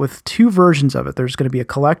coming out with two versions of it. There's going to be a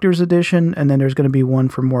collector's edition, and then there's going to be one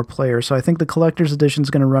for more players. So I think the collector's edition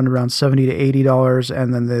is going to run around $70 to $80,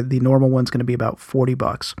 and then the normal one's going to be about $40,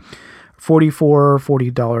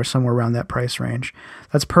 $40, somewhere around that price range.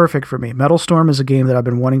 That's perfect for me. Metal Storm is a game that I've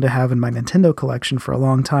been wanting to have in my Nintendo collection for a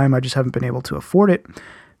long time. I just haven't been able to afford it.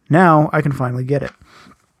 Now I can finally get it.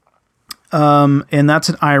 And that's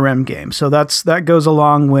an IREM game. So that goes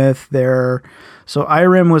along with their... So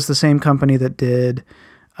IREM was the same company that did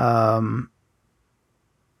R-Type,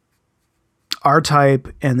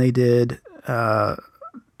 and they did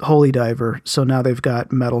Holy Diver. So now they've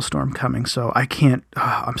got Metal Storm coming. So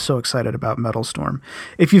I'm so excited about Metal Storm.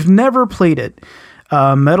 If you've never played it,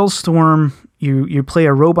 Metal Storm, you play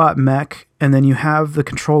a robot mech, and then you have the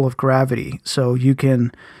control of gravity. So you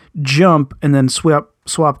can jump and then swap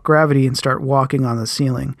gravity and start walking on the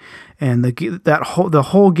ceiling. And the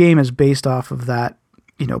whole game is based off of that,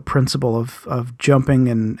 principle of jumping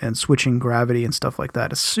and switching gravity and stuff like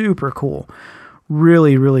that. It's super cool.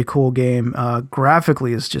 Really, really cool game.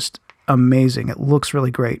 Graphically is just amazing. It looks really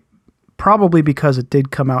great. Probably because it did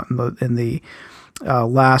come out in the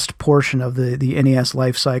last portion of the NES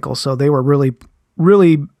life cycle. So they were really,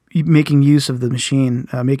 really making use of the machine,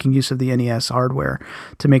 making use of the NES hardware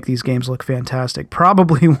to make these games look fantastic.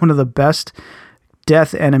 Probably one of the best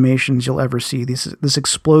death animations you'll ever see. This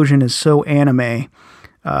explosion is so anime,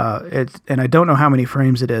 and I don't know how many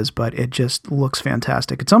frames it is, but it just looks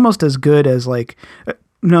fantastic. It's almost as good as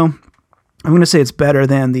no, I'm going to say it's better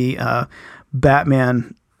than the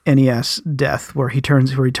Batman NES death where he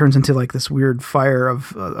turns into like this weird fire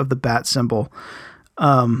of the bat symbol.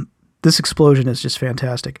 This explosion is just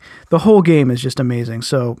fantastic. The whole game is just amazing.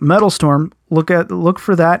 So Metal Storm, look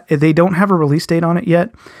for that. They don't have a release date on it yet,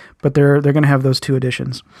 but they're going to have those two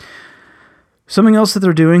editions. Something else that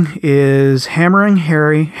they're doing is Hammer and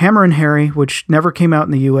Harry, which never came out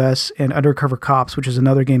in the US, and Undercover Cops, which is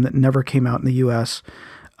another game that never came out in the US.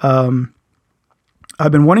 I've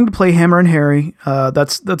been wanting to play Hammer and Harry.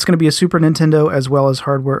 That's going to be a Super Nintendo as well as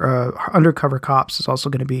hardware. Undercover Cops is also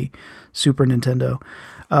going to be Super Nintendo.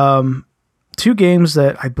 Two games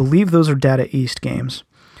that I believe those are Data East games.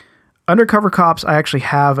 Undercover Cops I actually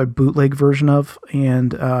have a bootleg version of,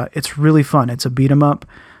 and it's really fun. It's a beat 'em up,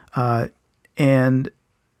 and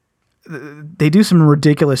they do some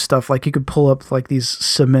ridiculous stuff. Like you could pull up like these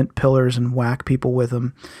cement pillars and whack people with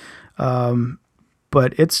them.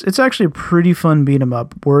 But it's actually a pretty fun beat 'em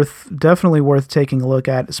up, definitely worth taking a look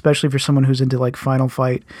at, especially if you're someone who's into like Final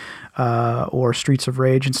Fight or Streets of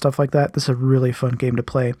Rage and stuff like that. This is a really fun game to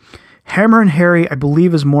play. Hammer and Harry, I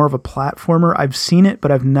believe, is more of a platformer. I've seen it,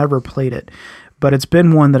 but I've never played it. But it's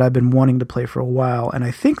been one that I've been wanting to play for a while, and I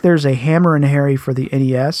think there's a Hammer and Harry for the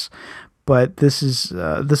NES, but this is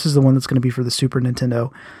the one that's going to be for the Super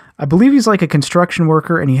Nintendo. I believe he's like a construction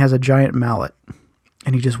worker, and he has a giant mallet,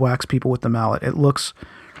 and he just whacks people with the mallet. It looks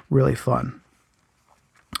really fun.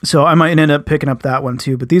 So I might end up picking up that one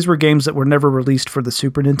too, but these were games that were never released for the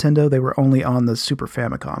Super Nintendo. They were only on the Super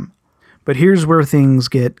Famicom. But here's where things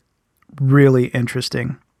get really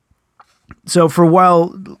interesting. So for a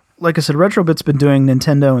while, like I said, Retrobit's been doing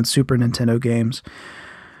Nintendo and Super Nintendo games.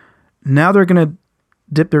 Now they're going to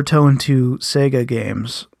dip their toe into Sega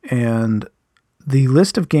games, and the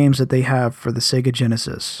list of games that they have for the Sega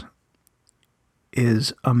Genesis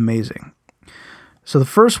is amazing. So the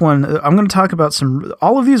first one, I'm going to talk about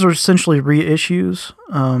all of these are essentially reissues,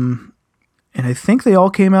 and I think they all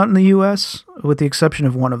came out in the US, with the exception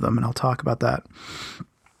of one of them, and I'll talk about that.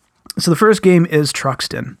 So the first game is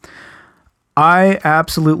Truxton. I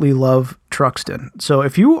absolutely love Truxton. So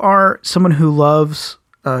if you are someone who loves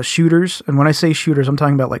shooters, and when I say shooters, I'm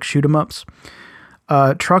talking about like shoot 'em ups,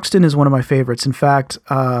 Truxton is one of my favorites. In fact,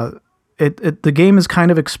 the game is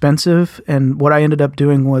kind of expensive, and what I ended up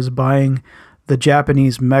doing was buying the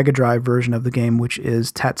Japanese Mega Drive version of the game, which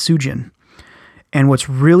is Tatsujin. And what's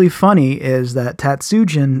really funny is that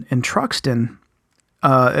Tatsujin and Truxton,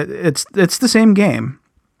 it's the same game.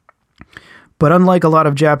 But unlike a lot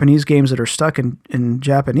of Japanese games that are stuck in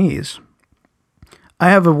Japanese, I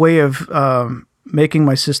have a way of making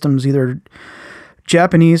my systems either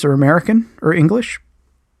Japanese or American or English.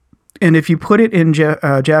 And if you put it in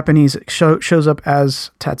Japanese, it shows up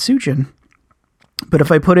as Tatsujin. But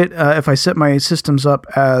if I set my systems up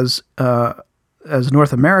as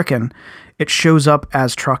North American, it shows up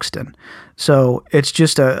as Truxton. So it's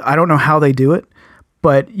just I don't know how they do it,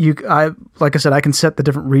 but like I said, I can set the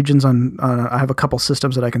different regions on. I have a couple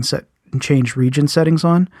systems that I can set and change region settings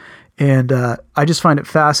on, and I just find it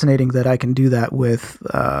fascinating that I can do that with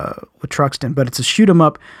Truxton. But it's a shoot 'em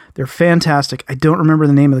up. They're fantastic. I don't remember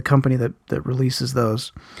the name of the company that releases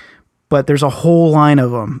those, but there's a whole line of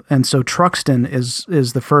them, and so Truxton is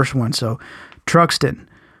the first one. So Truxton.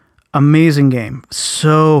 Amazing game.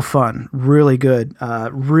 So fun. Really good.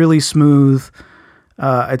 Really smooth.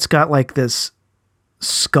 It's got like this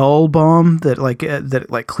skull bomb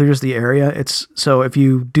that clears the area. So if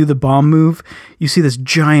you do the bomb move, you see this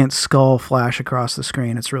giant skull flash across the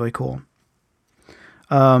screen. It's really cool.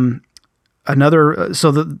 All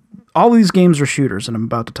these games are shooters that I'm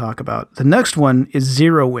about to talk about. The next one is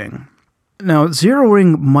Zero Wing. Now, Zero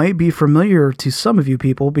Wing might be familiar to some of you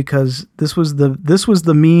people because this was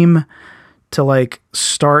the meme to like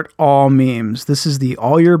start all memes. This is the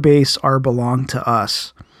all your base are belong to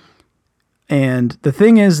us. And the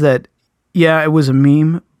thing is that, yeah, it was a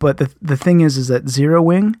meme, but the thing is that Zero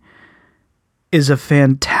Wing is a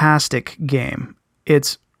fantastic game.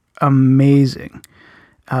 It's amazing.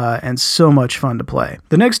 And so much fun to play.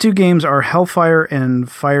 The next two games are Hellfire and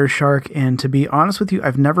Fire Shark, and to be honest with you,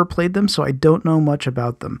 I've never played them, so I don't know much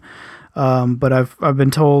about them. But I've been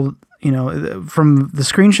told, from the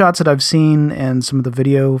screenshots that I've seen and some of the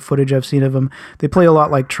video footage I've seen of them, they play a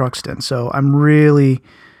lot like Truxton. So I'm really,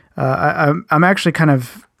 I'm actually kind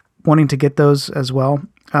of wanting to get those as well,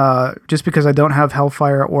 just because I don't have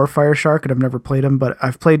Hellfire or Fire Shark, and I've never played them. But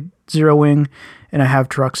I've played Zero Wing, and I have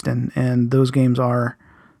Truxton, and those games are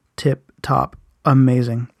tip top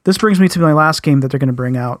amazing. This brings me to my last game that they're going to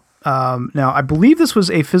bring out. Now, I believe this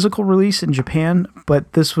was a physical release in Japan,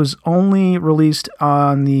 but this was only released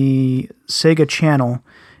on the Sega Channel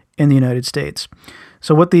in the United States.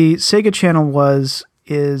 So what the Sega Channel is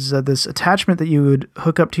this attachment that you would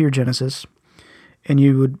hook up to your Genesis, and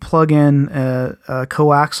you would plug in a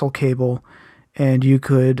coaxial cable, and you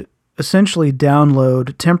could essentially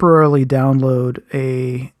temporarily download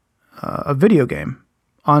a video game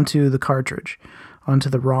onto the cartridge, onto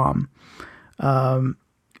the ROM.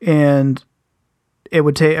 And it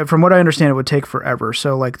would take, from what I understand, it would take forever.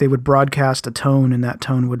 So like they would broadcast a tone, and that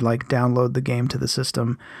tone would like download the game to the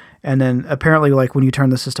system. And then apparently like when you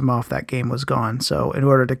turn the system off, that game was gone. So in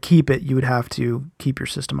order to keep it, you would have to keep your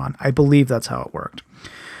system on. I believe that's how it worked.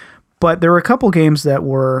 But there were a couple games that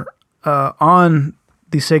were on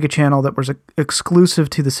the Sega Channel that was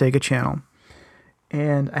exclusive to the Sega Channel.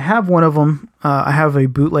 And I have one of them. I have a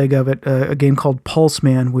bootleg of it, a game called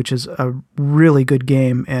Pulseman, which is a really good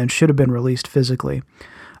game and should have been released physically.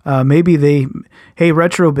 Hey,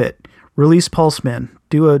 Retrobit, release Pulseman.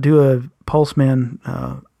 Do a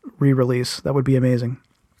Pulseman re-release. That would be amazing.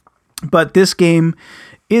 But this game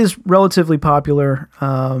is relatively popular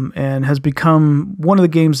and has become one of the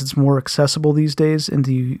games that's more accessible these days in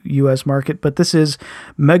the U.S. market. But this is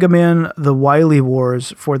Mega Man The Wily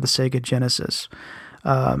Wars for the Sega Genesis.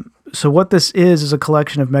 So what this is a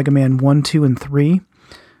collection of Mega Man 1, 2, and 3,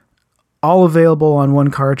 all available on one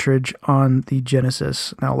cartridge on the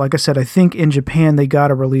Genesis. Now, like I said, I think in Japan they got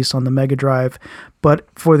a release on the Mega Drive, but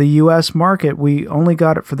for the US market, we only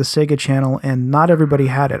got it for the Sega Channel, and not everybody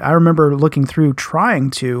had it. I remember looking through trying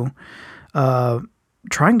to get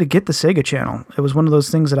the Sega Channel. It was one of those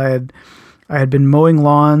things that I had been mowing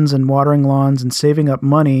lawns and watering lawns and saving up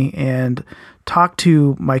money, and talked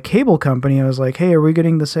to my cable company. I was like, hey, are we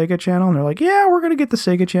getting the Sega Channel? And they're like, yeah, we're going to get the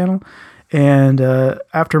Sega Channel. And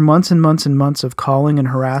after months and months and months of calling and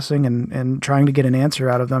harassing and trying to get an answer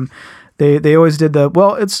out of them, they always did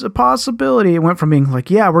it's a possibility. It went from being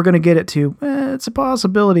like, yeah, we're going to get it to, it's a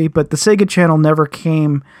possibility. But the Sega Channel never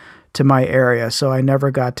came to my area, so I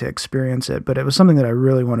never got to experience it. But it was something that I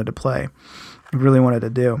really wanted to play. I really wanted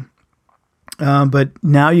to do. But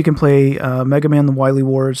now you can play Mega Man The Wily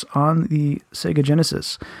Wars on the Sega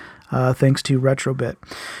Genesis, thanks to Retrobit,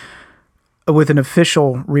 with an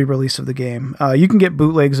official re-release of the game. You can get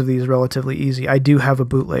bootlegs of these relatively easy. I do have a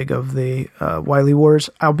bootleg of the Wily Wars.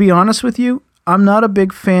 I'll be honest with you, I'm not a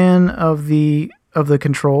big fan of the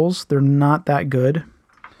controls. They're not that good.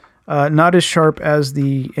 Not as sharp as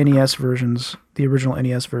the NES versions, the original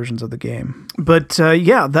NES versions of the game. But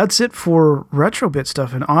yeah, that's it for Retrobit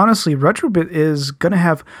stuff. And honestly, Retrobit is going to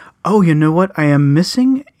have... Oh, you know what? I am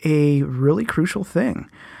missing a really crucial thing.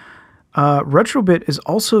 Retrobit is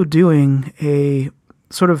also doing a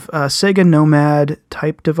sort of Sega Nomad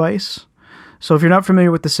type device. So if you're not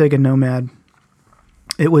familiar with the Sega Nomad,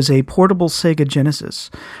 it was a portable Sega Genesis.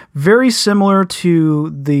 Very similar to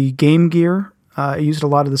the Game Gear. It used a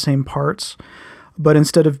lot of the same parts. but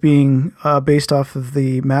instead of being based off of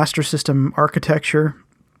the Master System architecture,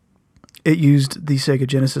 it used the Sega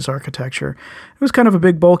Genesis architecture. It was kind of a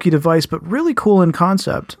big, bulky device, but really cool in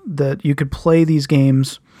concept that you could play these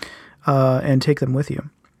games and take them with you.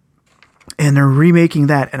 And they're remaking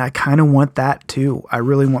that, and I kind of want that too. I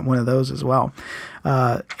really want one of those as well.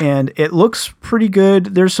 And it looks pretty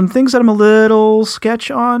good. There's some things that I'm a little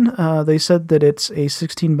sketch on. They said that it's a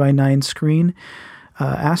 16:9 screen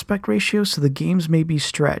aspect ratio, so the games may be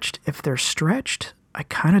stretched. If they're stretched, I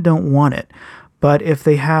kind of don't want it. But if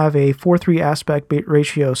they have a 4:3 aspect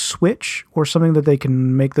ratio switch or something that they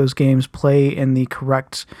can make those games play in the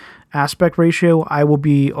correct aspect ratio, I will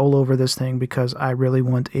be all over this thing because I really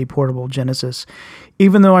want a portable Genesis.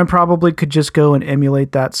 Even though I probably could just go and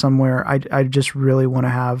emulate that somewhere, I just really want to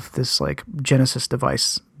have this like Genesis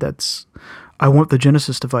device. I want the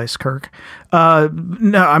Genesis device, Kirk.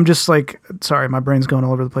 No, I'm just like, sorry, my brain's going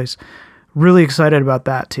all over the place. Really excited about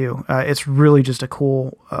that too. It's really just a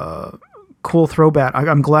cool throwback.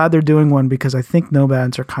 I'm glad they're doing one because I think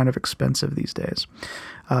Nomads are kind of expensive these days.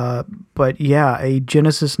 But yeah, a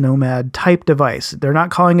Genesis Nomad type device. They're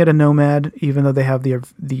not calling it a Nomad, even though they have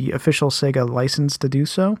the official Sega license to do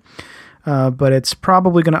so. But it's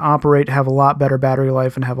probably going to have a lot better battery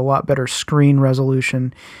life and have a lot better screen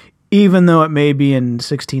resolution, even though it may be in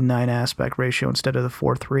 16:9 aspect ratio instead of the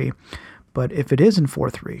 4:3. But if it is in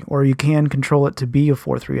 4:3, or you can control it to be a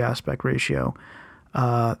 4:3 aspect ratio,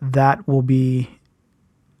 that will be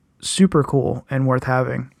super cool and worth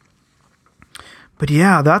having. But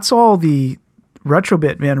yeah, that's all the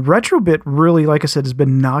Retrobit, man. Retrobit really, like I said, has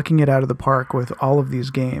been knocking it out of the park with all of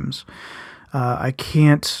these games. I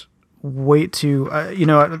can't wait to,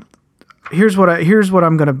 here's what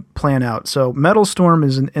I'm going to plan out. So Metal Storm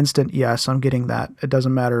is an instant yes, I'm getting that. It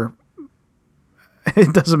doesn't matter.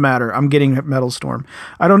 It doesn't matter. I'm getting Metal Storm.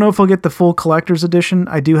 I don't know if I'll get the full collector's edition.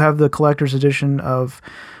 I do have the collector's edition of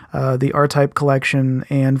the R-Type collection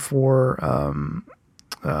and for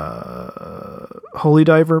Holy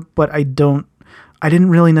Diver, but I didn't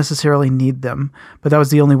really necessarily need them, but that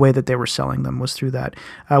was the only way that they were selling them was through that.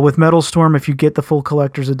 With Metal Storm, if you get the full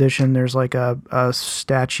collector's edition, there's like a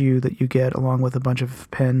statue that you get along with a bunch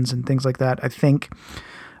of pens and things like that, I think.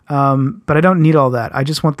 But I don't need all that. I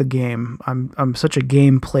just want the game. I'm such a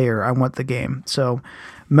game player. I want the game. So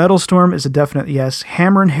Metal Storm is a definite yes.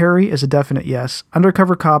 Hammer and Harry is a definite yes.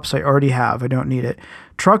 Undercover Cops I already have. I don't need it.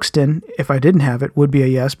 Truxton, if I didn't have it, would be a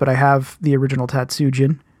yes, but I have the original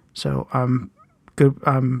Tatsujin, so I'm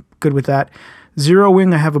good with that. Zero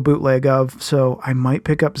Wing I have a bootleg of, so I might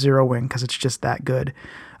pick up Zero Wing because it's just that good.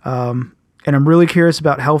 And I'm really curious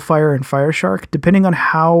about Hellfire and Fire Shark. Depending on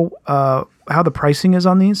how the pricing is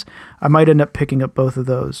on these, I might end up picking up both of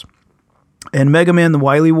those. And Mega Man: The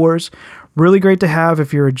Wily Wars, really great to have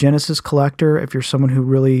if you're a Genesis collector, if you're someone who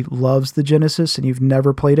really loves the Genesis and you've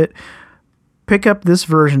never played it. Pick up this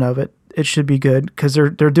version of it. It should be good because they're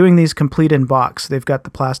doing these complete in box. They've got the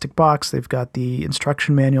plastic box, they've got the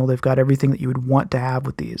instruction manual, they've got everything that you would want to have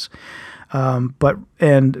with these. And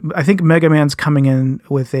I think Mega Man's coming in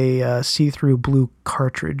with a see-through blue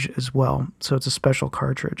cartridge as well, so it's a special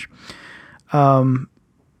cartridge.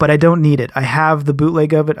 But I don't need it. I have the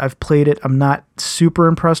bootleg of it. I've played it. I'm not super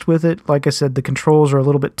impressed with it. Like I said, the controls are a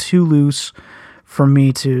little bit too loose for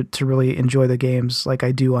me to really enjoy the games like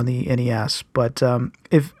I do on the NES. But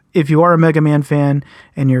if you are a Mega Man fan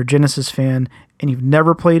and you're a Genesis fan and you've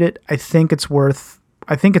never played it, I think it's worth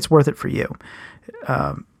it for you.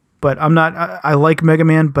 But I'm not. I like Mega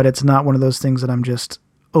Man, but it's not one of those things that I'm just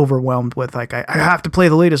overwhelmed with. Like I have to play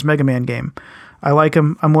the latest Mega Man game. I like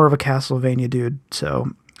him. I'm more of a Castlevania dude,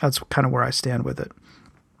 so that's kind of where I stand with it.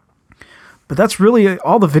 But that's really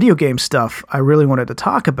all the video game stuff I really wanted to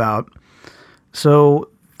talk about. So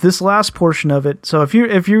this last portion of it. So if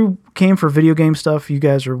you came for video game stuff, you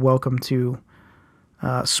guys are welcome to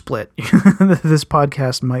split. This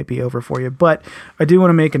podcast might be over for you, but I do want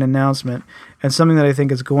to make an announcement and something that I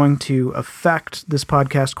think is going to affect this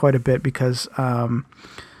podcast quite a bit because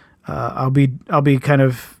I'll be kind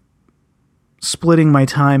of splitting my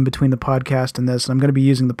time between the podcast and this, and I'm going to be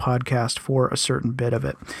using the podcast for a certain bit of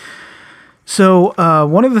it. So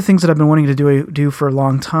one of the things that I've been wanting to do for a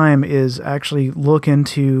long time is actually look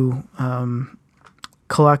into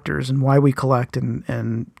collectors and why we collect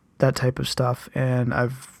and that type of stuff. And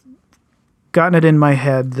I've gotten it in my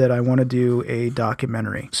head that I want to do a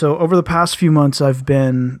documentary. So over the past few months, I've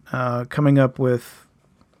been coming up with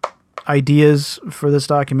ideas for this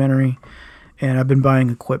documentary, and I've been buying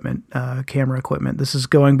equipment, camera equipment. This is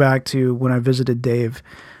going back to when I visited Dave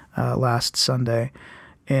last Sunday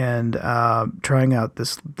and trying out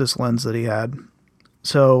this lens that he had.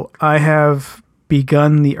 So I have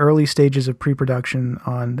begun the early stages of pre-production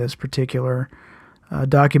on this particular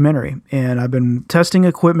documentary, and I've been testing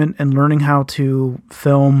equipment and learning how to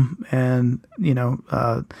film and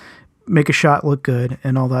make a shot look good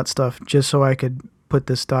and all that stuff, just so I could put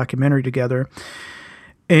this documentary together.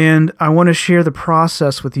 And I want to share the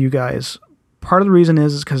process with you guys. Part of the reason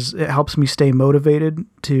is because it helps me stay motivated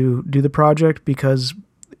to do the project, because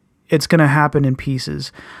it's going to happen in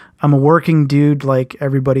pieces. I'm a working dude like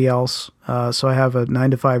everybody else, so I have a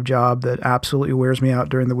 9-to-5 job that absolutely wears me out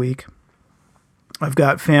during the week. I've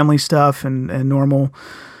got family stuff and normal,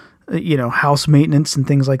 house maintenance and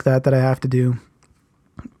things like that I have to do.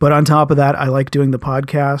 But on top of that, I like doing the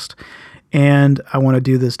podcast, and I want to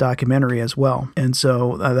do this documentary as well. And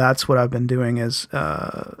so that's what I've been doing is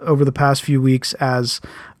over the past few weeks, as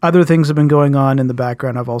other things have been going on in the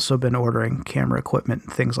background, I've also been ordering camera equipment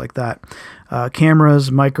and things like that.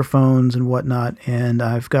 Cameras, microphones, and whatnot. And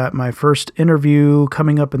I've got my first interview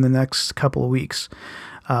coming up in the next couple of weeks.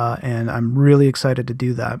 And I'm really excited to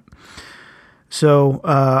do that. So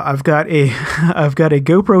I've got a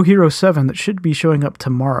GoPro Hero 7 that should be showing up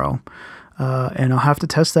tomorrow. And I'll have to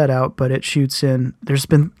test that out, but it shoots in. There's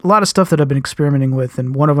been a lot of stuff that I've been experimenting with,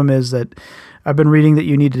 and one of them is that I've been reading that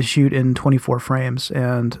you need to shoot in 24 frames,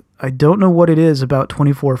 and I don't know what it is about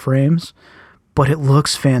 24 frames, but it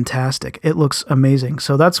looks fantastic. It looks amazing.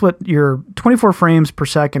 So that's what your 24 frames per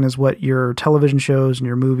second is what your television shows and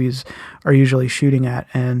your movies are usually shooting at,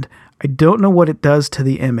 and I don't know what it does to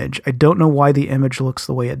the image. I don't know why the image looks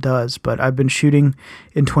the way it does, but I've been shooting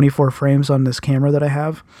in 24 frames on this camera that I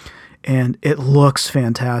have, and it looks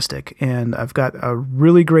fantastic. And I've got a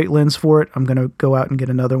really great lens for it. I'm going to go out and get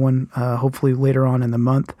another one, hopefully later on in the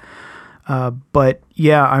month. But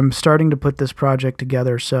yeah, I'm starting to put this project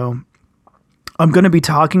together. So I'm going to be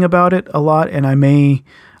talking about it a lot, and I may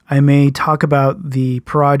talk about the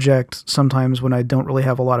project sometimes when I don't really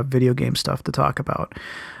have a lot of video game stuff to talk about.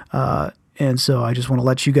 And so I just want to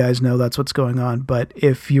let you guys know that's what's going on. But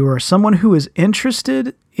if you are someone who is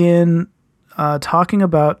interested in talking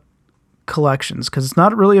about collections, because it's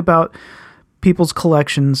not really about people's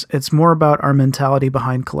collections, it's more about our mentality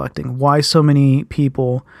behind collecting. Why so many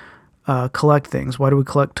people collect things. Why do we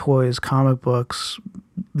collect toys, comic books,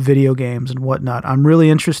 video games, and whatnot? I'm really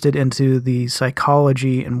interested into the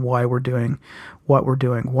psychology and why we're doing what we're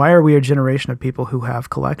doing. Why are we a generation of people who have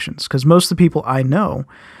collections? Because most of the people I know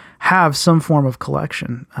have some form of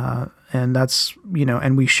collection, and that's,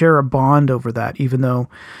 and we share a bond over that. Even though,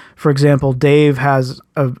 for example, Dave has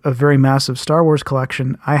a very massive Star Wars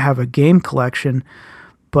collection, I have a game collection,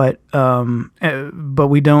 but we're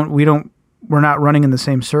not running in the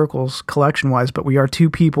same circles collection wise, but we are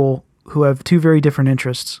two people who have two very different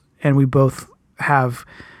interests, and we both have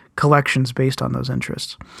collections based on those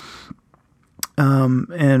interests.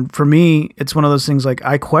 And for me, it's one of those things, like,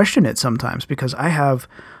 I question it sometimes because I have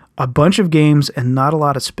a bunch of games and not a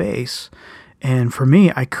lot of space. And for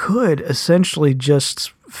me, I could essentially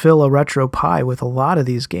just fill a RetroPie with a lot of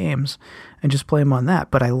these games and just play them on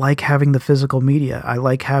that. But I like having the physical media. I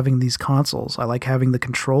like having these consoles. I like having the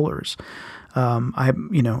controllers. I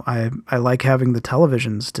like having the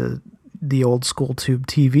televisions, the old school tube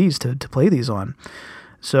TVs to play these on.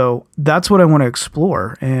 So that's what I want to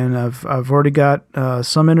explore, and I've already got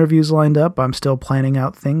some interviews lined up. I'm still planning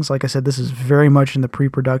out things. Like I said, this is very much in the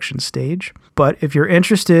pre-production stage. But if you're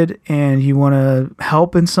interested and you want to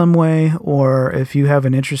help in some way, or if you have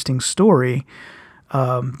an interesting story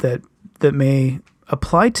that may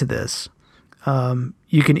apply to this,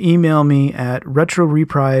 you can email me at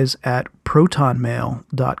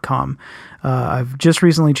retroreprise@protonmail.com. I've just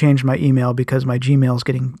recently changed my email because my Gmail is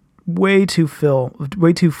getting way too full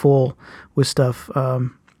with stuff,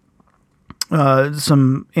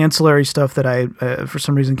 some ancillary stuff that I for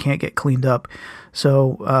some reason can't get cleaned up.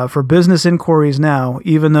 So for business inquiries now,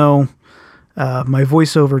 even though my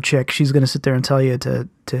voiceover chick, she's going to sit there and tell you to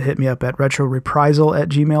hit me up at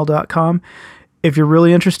retroreprisal@gmail.com. If you're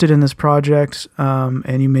really interested in this project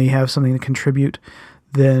and you may have something to contribute,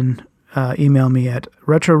 then email me at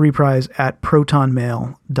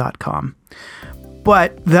retroreprise@protonmail.com.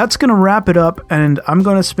 But that's going to wrap it up, and I'm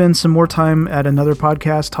going to spend some more time at another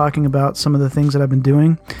podcast talking about some of the things that I've been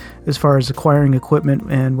doing as far as acquiring equipment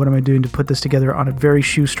and what am I doing to put this together on a very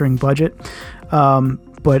shoestring budget.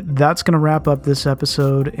 But that's going to wrap up this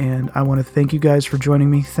episode, and I want to thank you guys for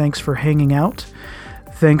joining me. Thanks for hanging out.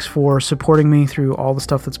 Thanks for supporting me through all the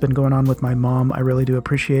stuff that's been going on with my mom. I really do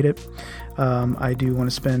appreciate it. I do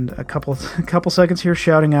want to spend a couple seconds here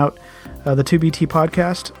shouting out the 2BT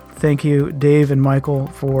podcast. Thank you, Dave and Michael,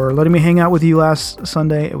 for letting me hang out with you last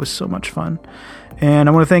Sunday. It was so much fun. And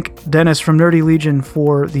I want to thank Dennis from Nerdy Legion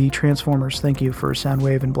for the Transformers. Thank you for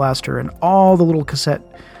Soundwave and Blaster and all the little cassette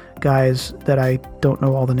guys that I don't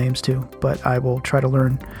know all the names to, but I will try to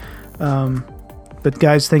learn. But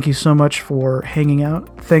guys, thank you so much for hanging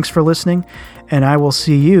out. Thanks for listening, and I will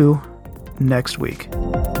see you next week.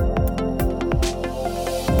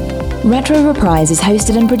 Retro Reprise is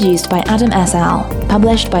hosted and produced by Adam S.L.,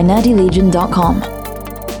 published by nerdylegion.com.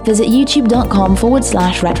 Visit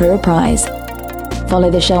youtube.com/Retro Reprise. Follow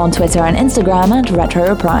the show on Twitter and Instagram at Retro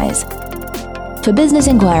Reprise. For business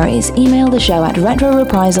inquiries, email the show at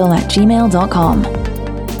retroreprisal@gmail.com.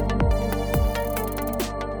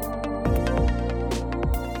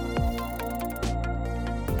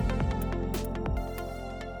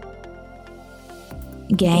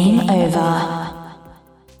 Game over.